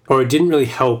film, or it didn't really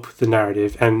help the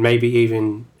narrative, and maybe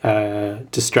even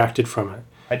distracted from it.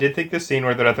 I did think the scene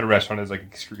where they're at the restaurant is like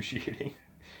excruciating.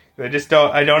 I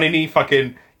don't need any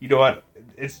fucking, you know what?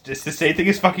 It's just the same thing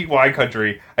as fucking Wine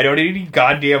Country. I don't need any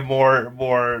goddamn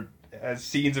more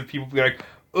scenes of people being like,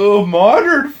 oh,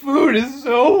 modern food is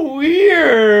so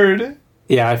weird.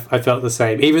 Yeah, I felt the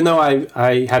same. Even though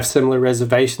I have similar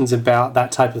reservations about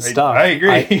that type of stuff. I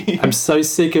agree. I'm so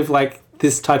sick of like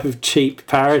this type of cheap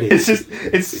parody.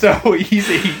 It's so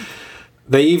easy.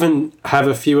 They even have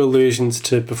a few allusions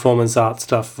to performance art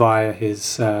stuff via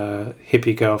his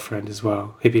hippie girlfriend as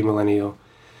well, hippie millennial.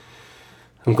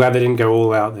 I'm glad they didn't go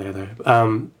all out there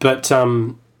though. But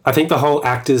I think the whole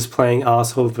actors playing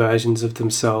arsehole versions of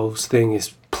themselves thing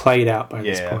is played out by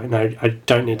this point. No, I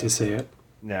don't need to see it.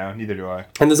 No, neither do I.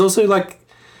 And there's also like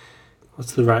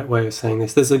what's the right way of saying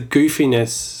this? There's a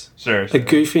goofiness, Sure. a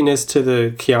goofiness to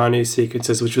the Keanu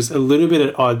sequences, which was a little bit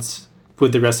at odds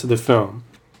with the rest of the film.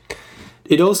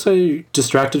 It also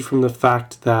detracted from the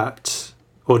fact that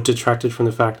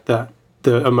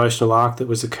the emotional arc that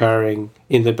was occurring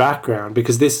in the background,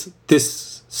 because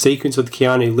this sequence with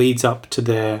Keanu leads up to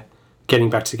their getting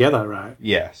back together, right?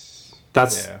 Yes.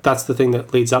 That's the thing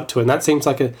that leads up to it, and that seems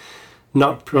like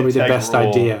not probably the best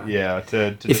idea. Yeah.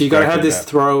 To if you're going to have this that.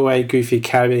 throwaway goofy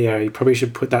cameo, you probably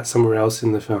should put that somewhere else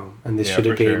in the film, and this should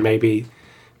have been maybe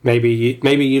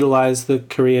utilize the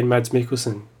Korean Mads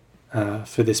Mikkelsen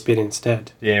for this bit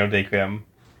instead. Daniel Day-Kim.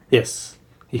 Yes,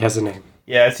 he has a name.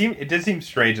 Yeah, it did seem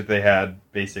strange that they had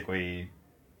basically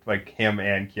like him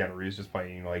and Keanu Reeves just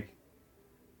playing like,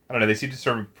 I don't know. They seem to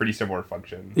serve a pretty similar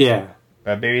function. Yeah.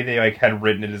 Maybe they like had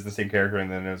written it as the same character, and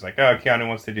then it was like, oh, Keanu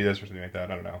wants to do this or something like that.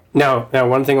 I don't know. Now,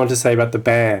 one thing I want to say about the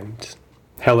band,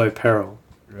 Hello Peril.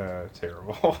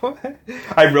 Terrible.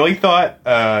 I really thought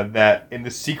that in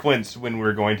the sequence when we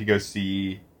were going to go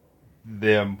see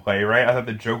them play, right? I thought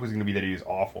the joke was going to be that he was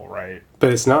awful, right?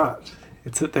 But it's not.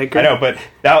 It's that they're good. I know, but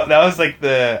that was like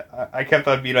I kept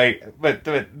on being like, but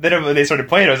then when they started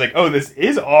playing, I was like, oh, this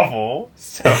is awful.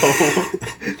 So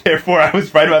therefore, I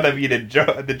was right about that being the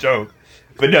joke.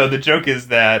 But no, the joke is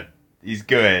that he's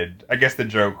good. I guess the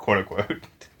joke, quote unquote.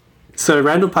 So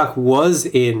Randall Park was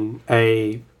in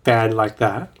a band like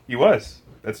that. He was.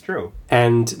 That's true.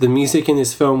 And the music in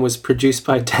this film was produced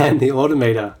by Dan the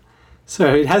Automator.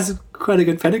 So it has quite a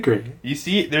good pedigree. You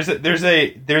see, there's a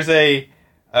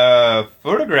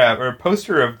photograph or a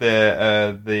poster of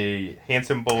the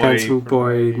Handsome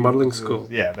Boy Modeling School.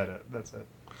 Yeah, that's it.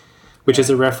 Which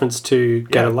is a reference to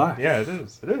Get a Life. Yeah, it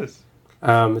is. It is.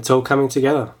 It's all coming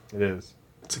together. It is.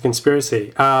 It's a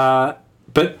conspiracy.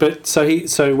 But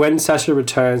so when Sasha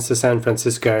returns to San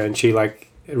Francisco and she like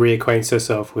reacquaints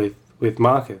herself with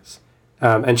Marcus,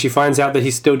 and she finds out that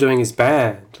he's still doing his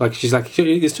band. Like she's like,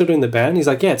 "You're still doing the band?" He's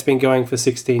like, "Yeah, it's been going for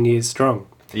 16 years strong."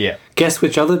 Yeah. Guess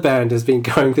which other band has been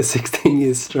going for 16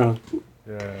 years strong?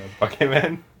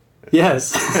 Buckethead.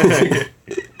 Yes. I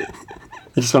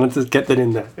just wanted to get that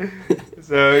in there.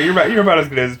 So you're about as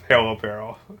good as Hello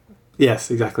Peril. Yes,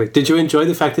 exactly. Did you enjoy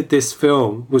the fact that this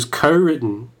film was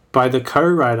co-written by the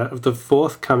co-writer of the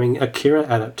forthcoming Akira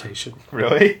adaptation?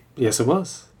 Really? Yes, it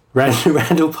was.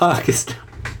 Randall Park is...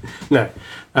 No.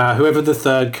 Whoever the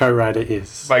third co-writer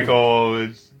is. Michael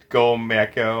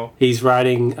Golmako. He's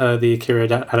writing the Akira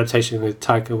adaptation with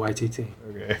Taika Waititi.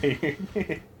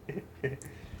 Okay.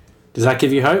 Does that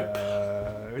give you hope?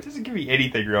 It doesn't give me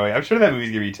anything, really. I'm sure that movie's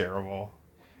going to be terrible.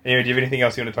 Anyway, do you have anything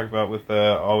else you want to talk about with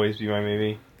Always Be My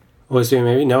Maybe? Always Be My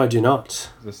Maybe? No, I do not.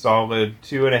 It's a solid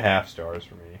 2.5 stars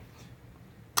for me.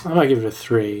 I might give it a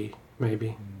 3,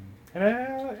 maybe.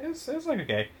 And it's like,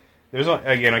 okay. There's,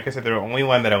 again, like I said, the only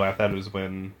line that I laughed at was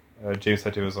when James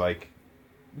Hutto was like,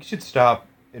 you should stop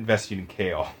investing in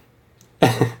kale.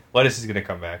 Lettuce is going to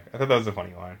come back. I thought that was a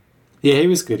funny line. Yeah, he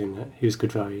was good in it. He was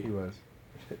good value. He was.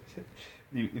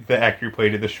 The actor who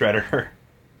played the Shredder.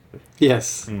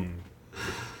 Yes. Okay,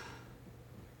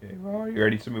 well, you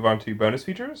ready to move on to bonus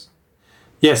features?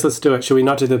 Yes, let's do it. Should we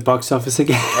not do the box office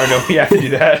again? Oh, no, we have to do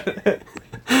that.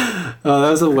 Oh, that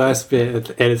was the worst bit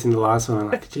of editing the last one.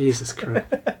 I'm like, Jesus Christ.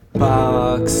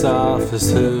 Box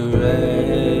office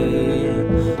hooray.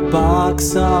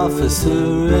 Box office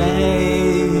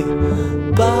hooray.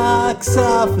 Box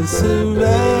office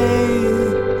hooray.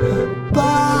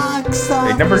 Box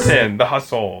office. Okay, number 10, The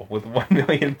Hustle, with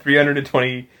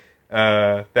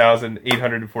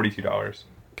 $1,320,842.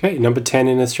 Okay, number 10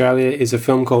 in Australia is a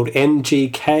film called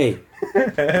NGK,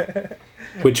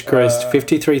 which grossed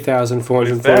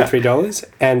 $53,443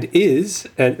 and is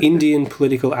an Indian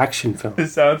political action film.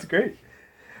 This sounds great.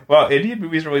 Well, Indian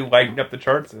movies really lighten up the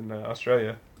charts in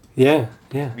Australia. Yeah.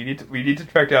 We need to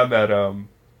track down that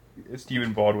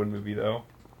Stephen Baldwin movie, though.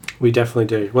 We definitely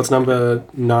do. What's number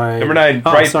 9? Number 9,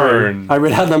 Oh, Brightburn. sorry. I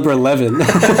read out number 11,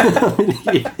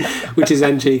 which is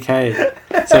NGK.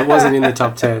 So it wasn't in the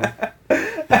top 10.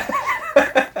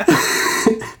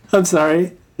 I'm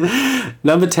sorry.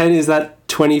 Number 10 is that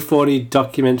 2040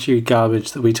 documentary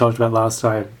garbage that we talked about last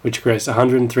time, which grossed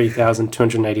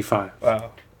 $103,285.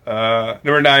 Wow.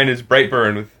 Number 9 is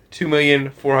Brightburn with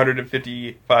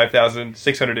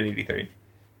 $2,455,683.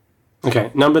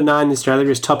 Okay, number 9 in Australia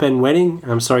is Top End Wedding.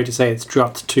 I'm sorry to say it's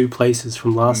dropped 2 places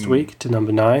from last week to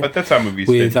number 9. But that's how movies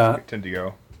with, tend to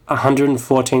go.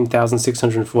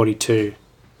 114,642.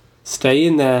 Stay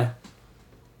in there.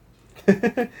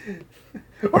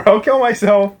 Or I'll kill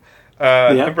myself.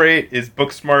 Number 8 is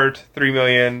Booksmart,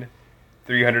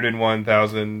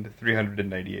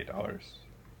 $3,301,398.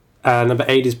 Number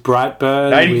 8 is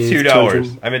Brightburn. $92. with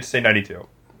 200 I meant to say 92.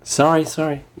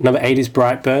 Sorry. Number 8 is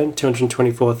Brightburn,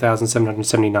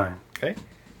 224,779. Okay.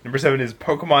 Number 7 is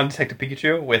Pokemon Detective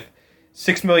Pikachu with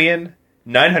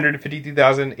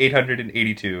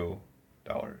 $6,952,882.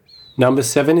 Number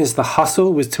 7 is The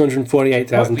Hustle with We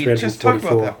just talked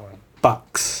about that one. $248,344.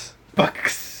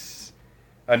 Bucks.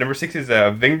 Number 6 is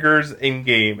Avengers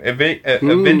in-game.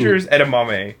 Avengers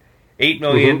Edamame.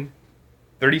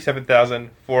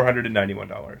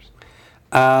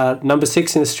 $8,037,491. Number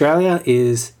 6 in Australia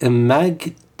is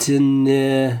Imagine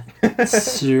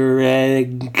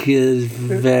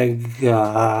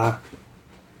Vega.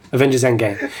 Avengers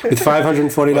Endgame with I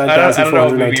don't know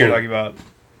what movie you're 549,418. talking about.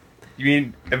 You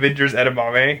mean Avengers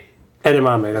Edamame?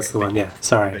 Edamame, that's the one, yeah.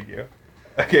 Sorry. Thank you.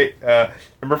 Okay,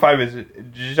 number 5 is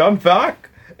Jean-Marc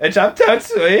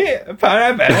Chaptatsui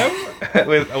Paravenom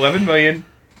with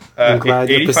I'm glad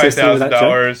you're persisting with that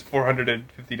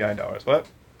 $11,085,459. What?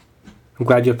 I'm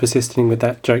glad you're persisting with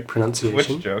that joke pronunciation.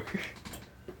 Which joke?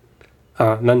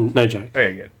 No joke.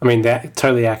 Okay, good. I mean, the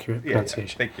totally accurate Yeah,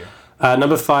 pronunciation. thank you.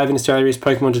 Number 5 in Australia is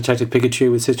Pokemon Detective Pikachu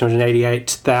with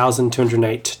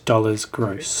 $688,208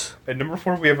 gross. At number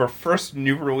 4, we have our first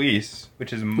new release,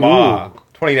 which is Ma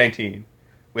 2019,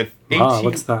 with 18.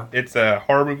 What's that? It's a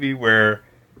horror movie where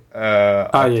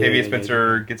Octavia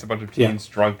Spencer gets a bunch of teens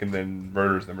drunk and then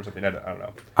murders them or something. I don't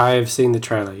know. I have seen the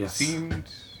trailer, yes. Seemed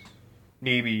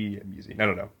maybe amusing. I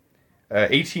don't know.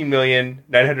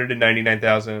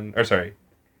 18,999,000. Or sorry,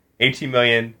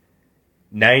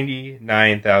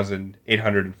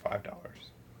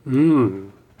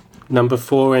 $18,099,805. Number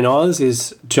 4 in Oz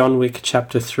is John Wick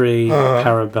Chapter 3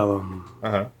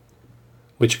 Parabellum,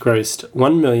 which grossed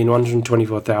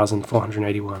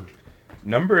 $1,124,481.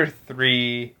 Number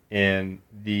 3 in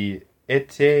the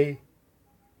Ete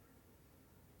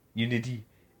Unity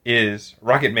is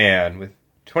Rocket Man with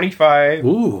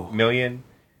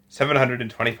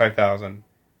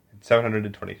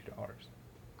 $25,725,722.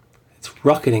 It's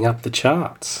rocketing up the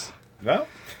charts. No?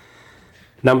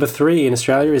 Number 3 in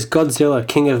Australia is Godzilla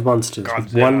King of Monsters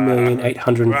with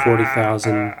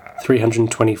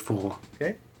 $1,840,324.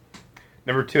 Okay.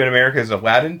 Number 2 in America is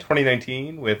Aladdin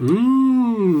 2019 with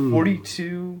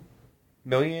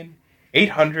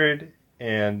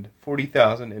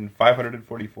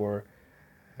 $42,840,544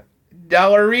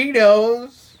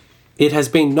 dollaritos. It has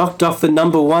been knocked off the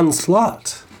number 1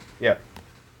 slot. Yeah.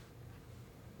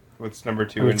 What's number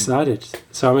 2? I'm excited.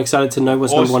 So I'm excited to know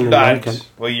what's number 1 in America.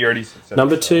 Well, you already said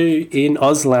Number so. 2 in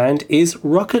Ausland is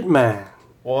Rocket Man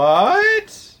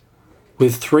What?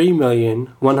 with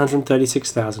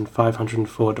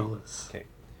 $3,136,504. Okay.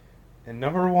 And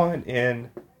number 1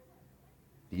 in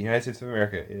the United States of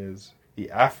America is the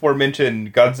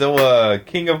aforementioned Godzilla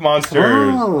King of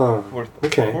Monsters worth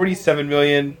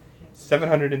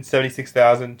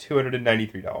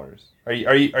 $47,776,293. Are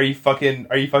you fucking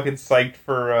psyched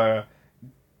for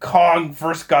Kong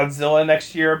vs Godzilla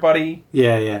next year, buddy?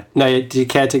 Yeah. No, do you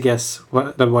care to guess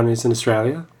what number 1 is in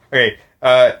Australia? Okay.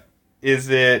 Is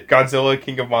it Godzilla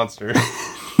King of Monsters?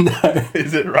 No.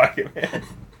 Is it Rocket Man?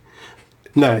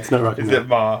 No, it's not Rocket Is Man. it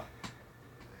Ma?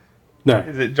 No.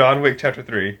 Is it John Wick Chapter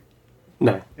 3?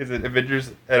 No. Is it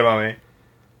Avengers Edamame?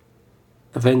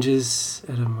 Avengers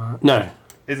Edamame? No.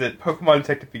 Is it Pokemon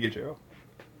Detective Pikachu?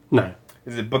 No.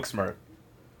 Is it Booksmart?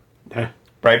 No.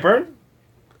 Brightburn?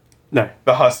 No.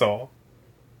 The Hustle?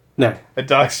 No. A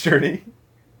Dog's Journey?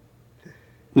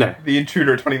 No. The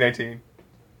Intruder 2019?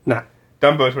 No.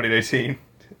 Dumbo 2019?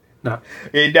 No.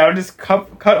 Okay, now just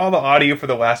cut all the audio for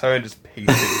the last time and just paste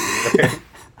it. Okay?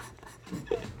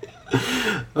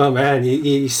 Oh man,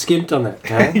 you skimped on that,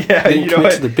 huh? Yeah, you you know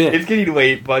what? The bit. It's getting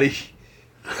late, buddy.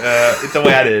 It's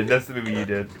Aladdin. That's the movie you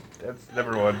did. That's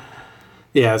number 1.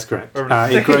 Yeah, that's correct. For It the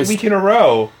second grossed week in a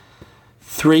row.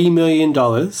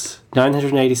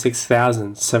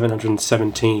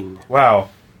 $3,986,717. Wow.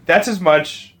 That's as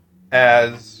much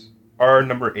as our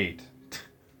number 8.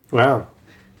 Wow,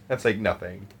 That's like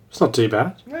nothing. it's not too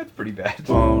bad. That's pretty bad.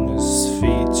 Bonus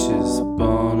features,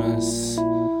 bonus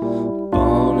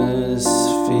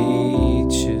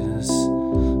features,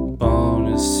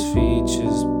 bonus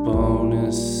features,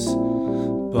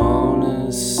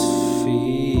 bonus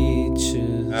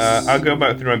features. I'll go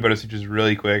through my bonus features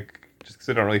really quick, just because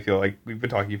I don't really feel like we've been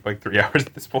talking for like 3 hours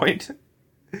at this point.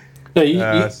 No, you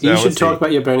so should let's talk see.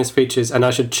 about your bonus features, and I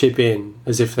should chip in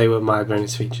as if they were my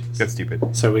bonus features. That's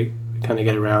stupid. So we kind of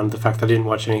get around the fact that I didn't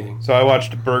watch anything. So I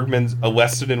watched Bergman's A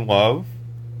Lesson in Love,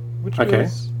 which Okay.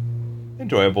 was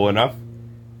enjoyable enough.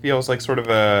 Feels like sort of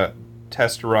a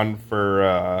test run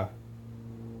for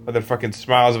the fucking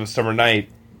Smiles of a Summer Night.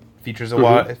 Features a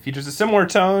lot. It features a similar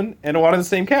tone and a lot of the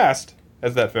same cast.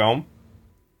 as that film,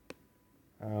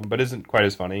 but isn't quite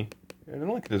as funny. I don't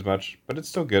like it as much, but it's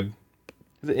still good.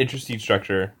 It's an interesting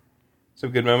structure.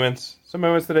 Some good moments. Some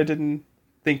moments that I didn't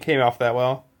think came off that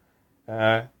well.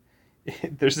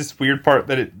 There's this weird part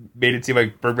that it made it seem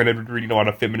like Bergman had been reading a lot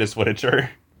of feminist literature.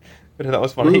 But that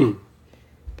was funny.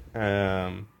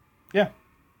 Yeah.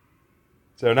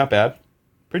 So not bad.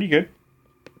 Pretty good.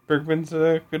 Bergman's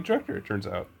a good director, it turns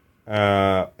out.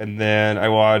 And then I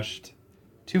watched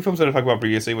 2 films that I talked about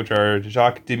previously, which are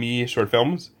Jacques Demy short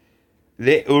films,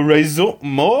 Les Horizons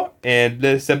Morts and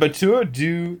Le Saboteur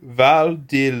du Val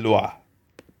de Loire.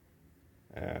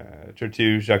 Which are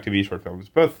 2 Jacques Demy short films.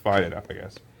 Both fine enough, I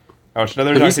guess. I watched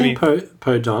another Have Jacques you Demy. seen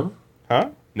Peau d'Homme? Huh?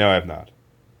 No, I have not.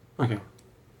 Okay.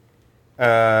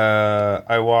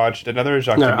 I watched another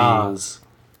Jacques No, Demy. ours.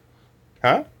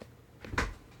 Huh?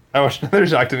 I watched another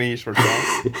Jacques Demy short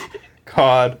film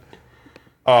called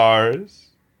Ours,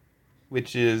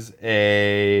 which is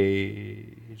a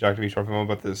Jacques Demy short film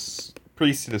about this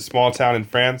priest in a small town in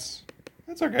France.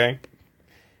 That's okay.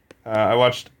 I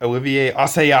watched Olivier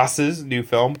Assayas's new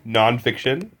film,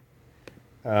 Nonfiction,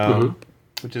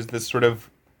 which is this sort of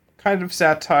kind of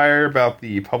satire about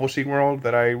the publishing world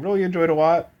that I really enjoyed a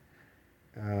lot.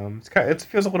 It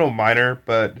feels a little minor,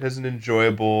 but it has an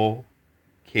enjoyable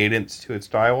cadence to its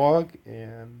dialogue,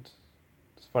 and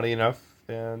it's funny enough,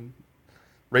 and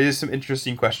raises some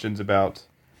interesting questions about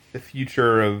the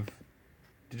future of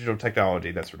digital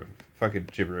technology. That sort of fucking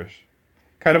gibberish.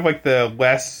 Kind of like the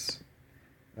less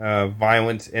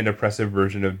violent and oppressive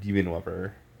version of Demon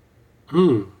Lover.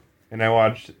 And I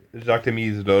watched Jacques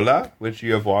Demy's Lola, which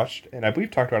you have watched, and I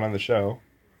believe talked about on the show.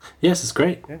 Yes, it's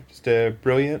great. Yeah, just a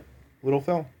brilliant little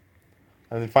film.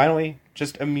 And then finally,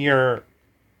 just a mere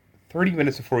 30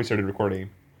 minutes before we started recording,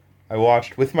 I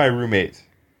watched with my roommate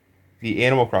the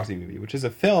Animal Crossing movie, which is a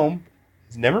film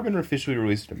that's never been officially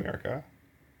released in America.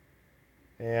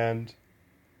 And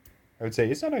I would say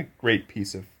it's not a great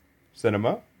piece of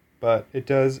cinema, but it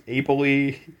does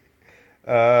ably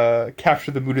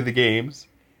capture the mood of the games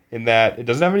in that it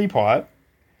doesn't have any plot,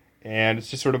 and it's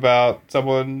just sort of about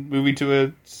someone moving to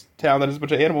a town that has a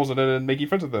bunch of animals in it and making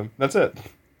friends with them. That's it.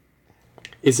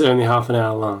 It's only half an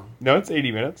hour long. No, it's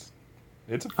 80 minutes.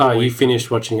 It's a Oh, you finished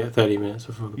watching it 30 minutes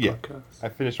before the Yeah. podcast. I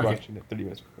finished watching it 30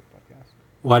 minutes before the podcast.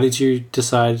 Why did you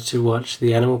decide to watch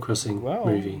the Animal Crossing Well,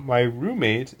 movie? my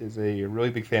roommate is a really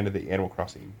big fan of the Animal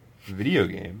Crossing video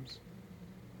games.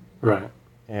 Right.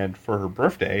 And for her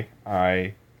birthday,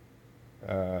 I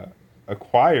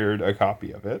acquired a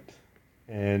copy of it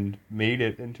and made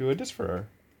it into a disc for her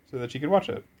so that she could watch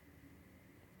it.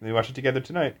 And we watched it together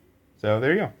tonight. So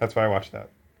there you go. That's why I watched that.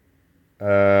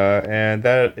 And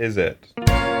that is it.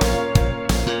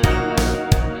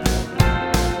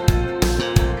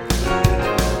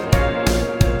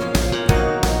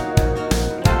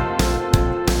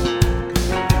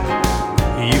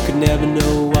 You could never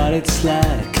know what it's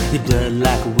like. Your blood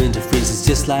like a winter freezes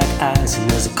just like ice. And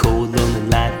there's a cold lonely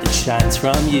light that shines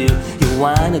from you. You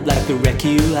wind up like the wreck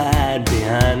you hide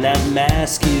behind that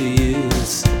mask you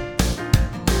use.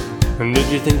 And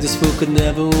did you think this fool could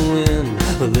never win?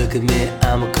 Well, look at me,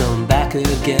 I'ma come back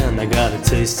again. I got a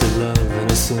taste of love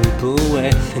in a simple way.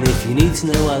 And if you need to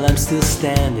know while I'm still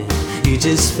standing, you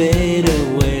just fade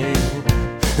away.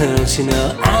 Don't you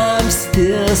know I'm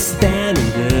still standing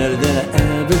better than I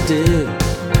ever did?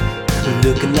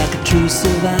 Looking like a true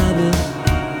survivor,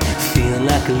 feeling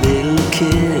like a little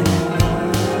kid.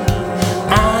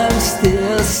 I'm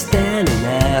still standing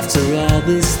after all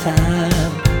this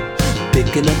time,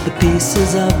 picking up the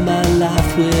pieces of my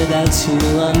life without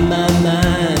you on my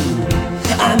mind.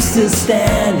 I'm still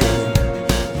standing,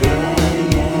 yeah,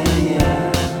 yeah,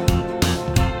 yeah.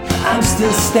 I'm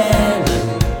still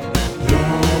standing,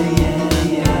 yeah, yeah,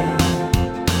 yeah.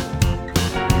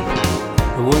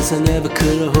 Once I never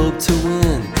could have hoped to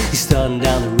win. You're starting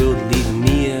down the road leaving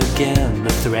me again. The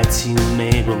threats you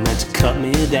made were meant to cut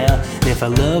me down. And if our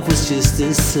love was just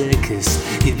a circus,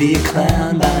 you'd be a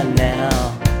clown by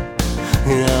now.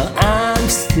 You know, I'm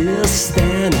still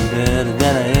standing better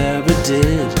than I ever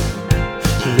did.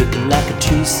 Looking like a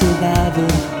true survivor,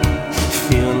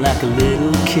 feeling like a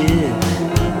little kid.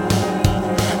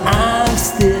 I'm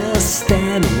still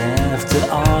standing after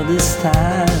all this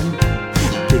time,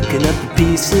 picking up the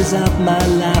pieces of my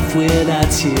life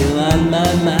without you on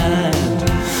my mind.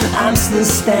 I'm still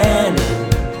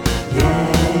standing,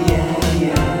 yeah, yeah,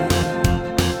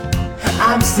 yeah.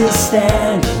 I'm still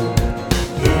standing.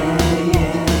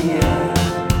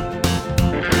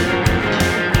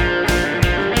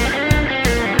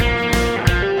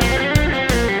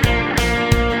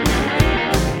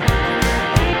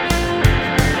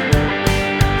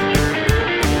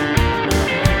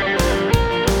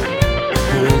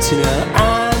 you know,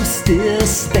 I'm still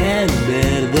standing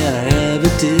better than I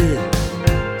ever did.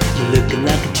 Looking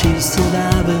like a true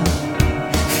survivor,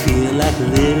 feeling like a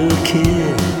little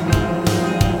kid.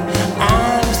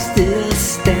 I'm still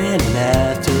standing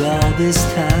after all this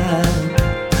time,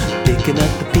 picking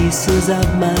up the pieces of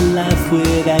my life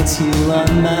without you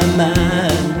on my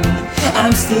mind.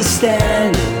 I'm still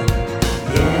standing,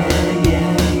 yeah,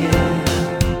 yeah, yeah.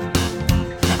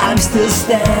 I'm still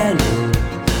standing,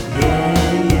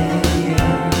 yeah, yeah,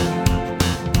 yeah.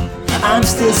 I'm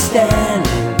still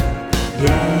standing,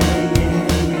 yeah, yeah,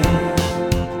 yeah.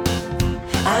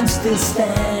 I'm still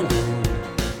standing,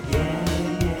 yeah,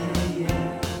 yeah,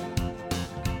 yeah.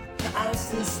 I'm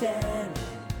still standing,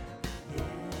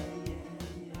 yeah, yeah,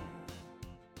 yeah.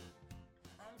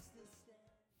 I'm still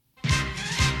standing.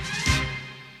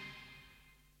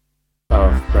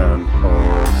 Of brown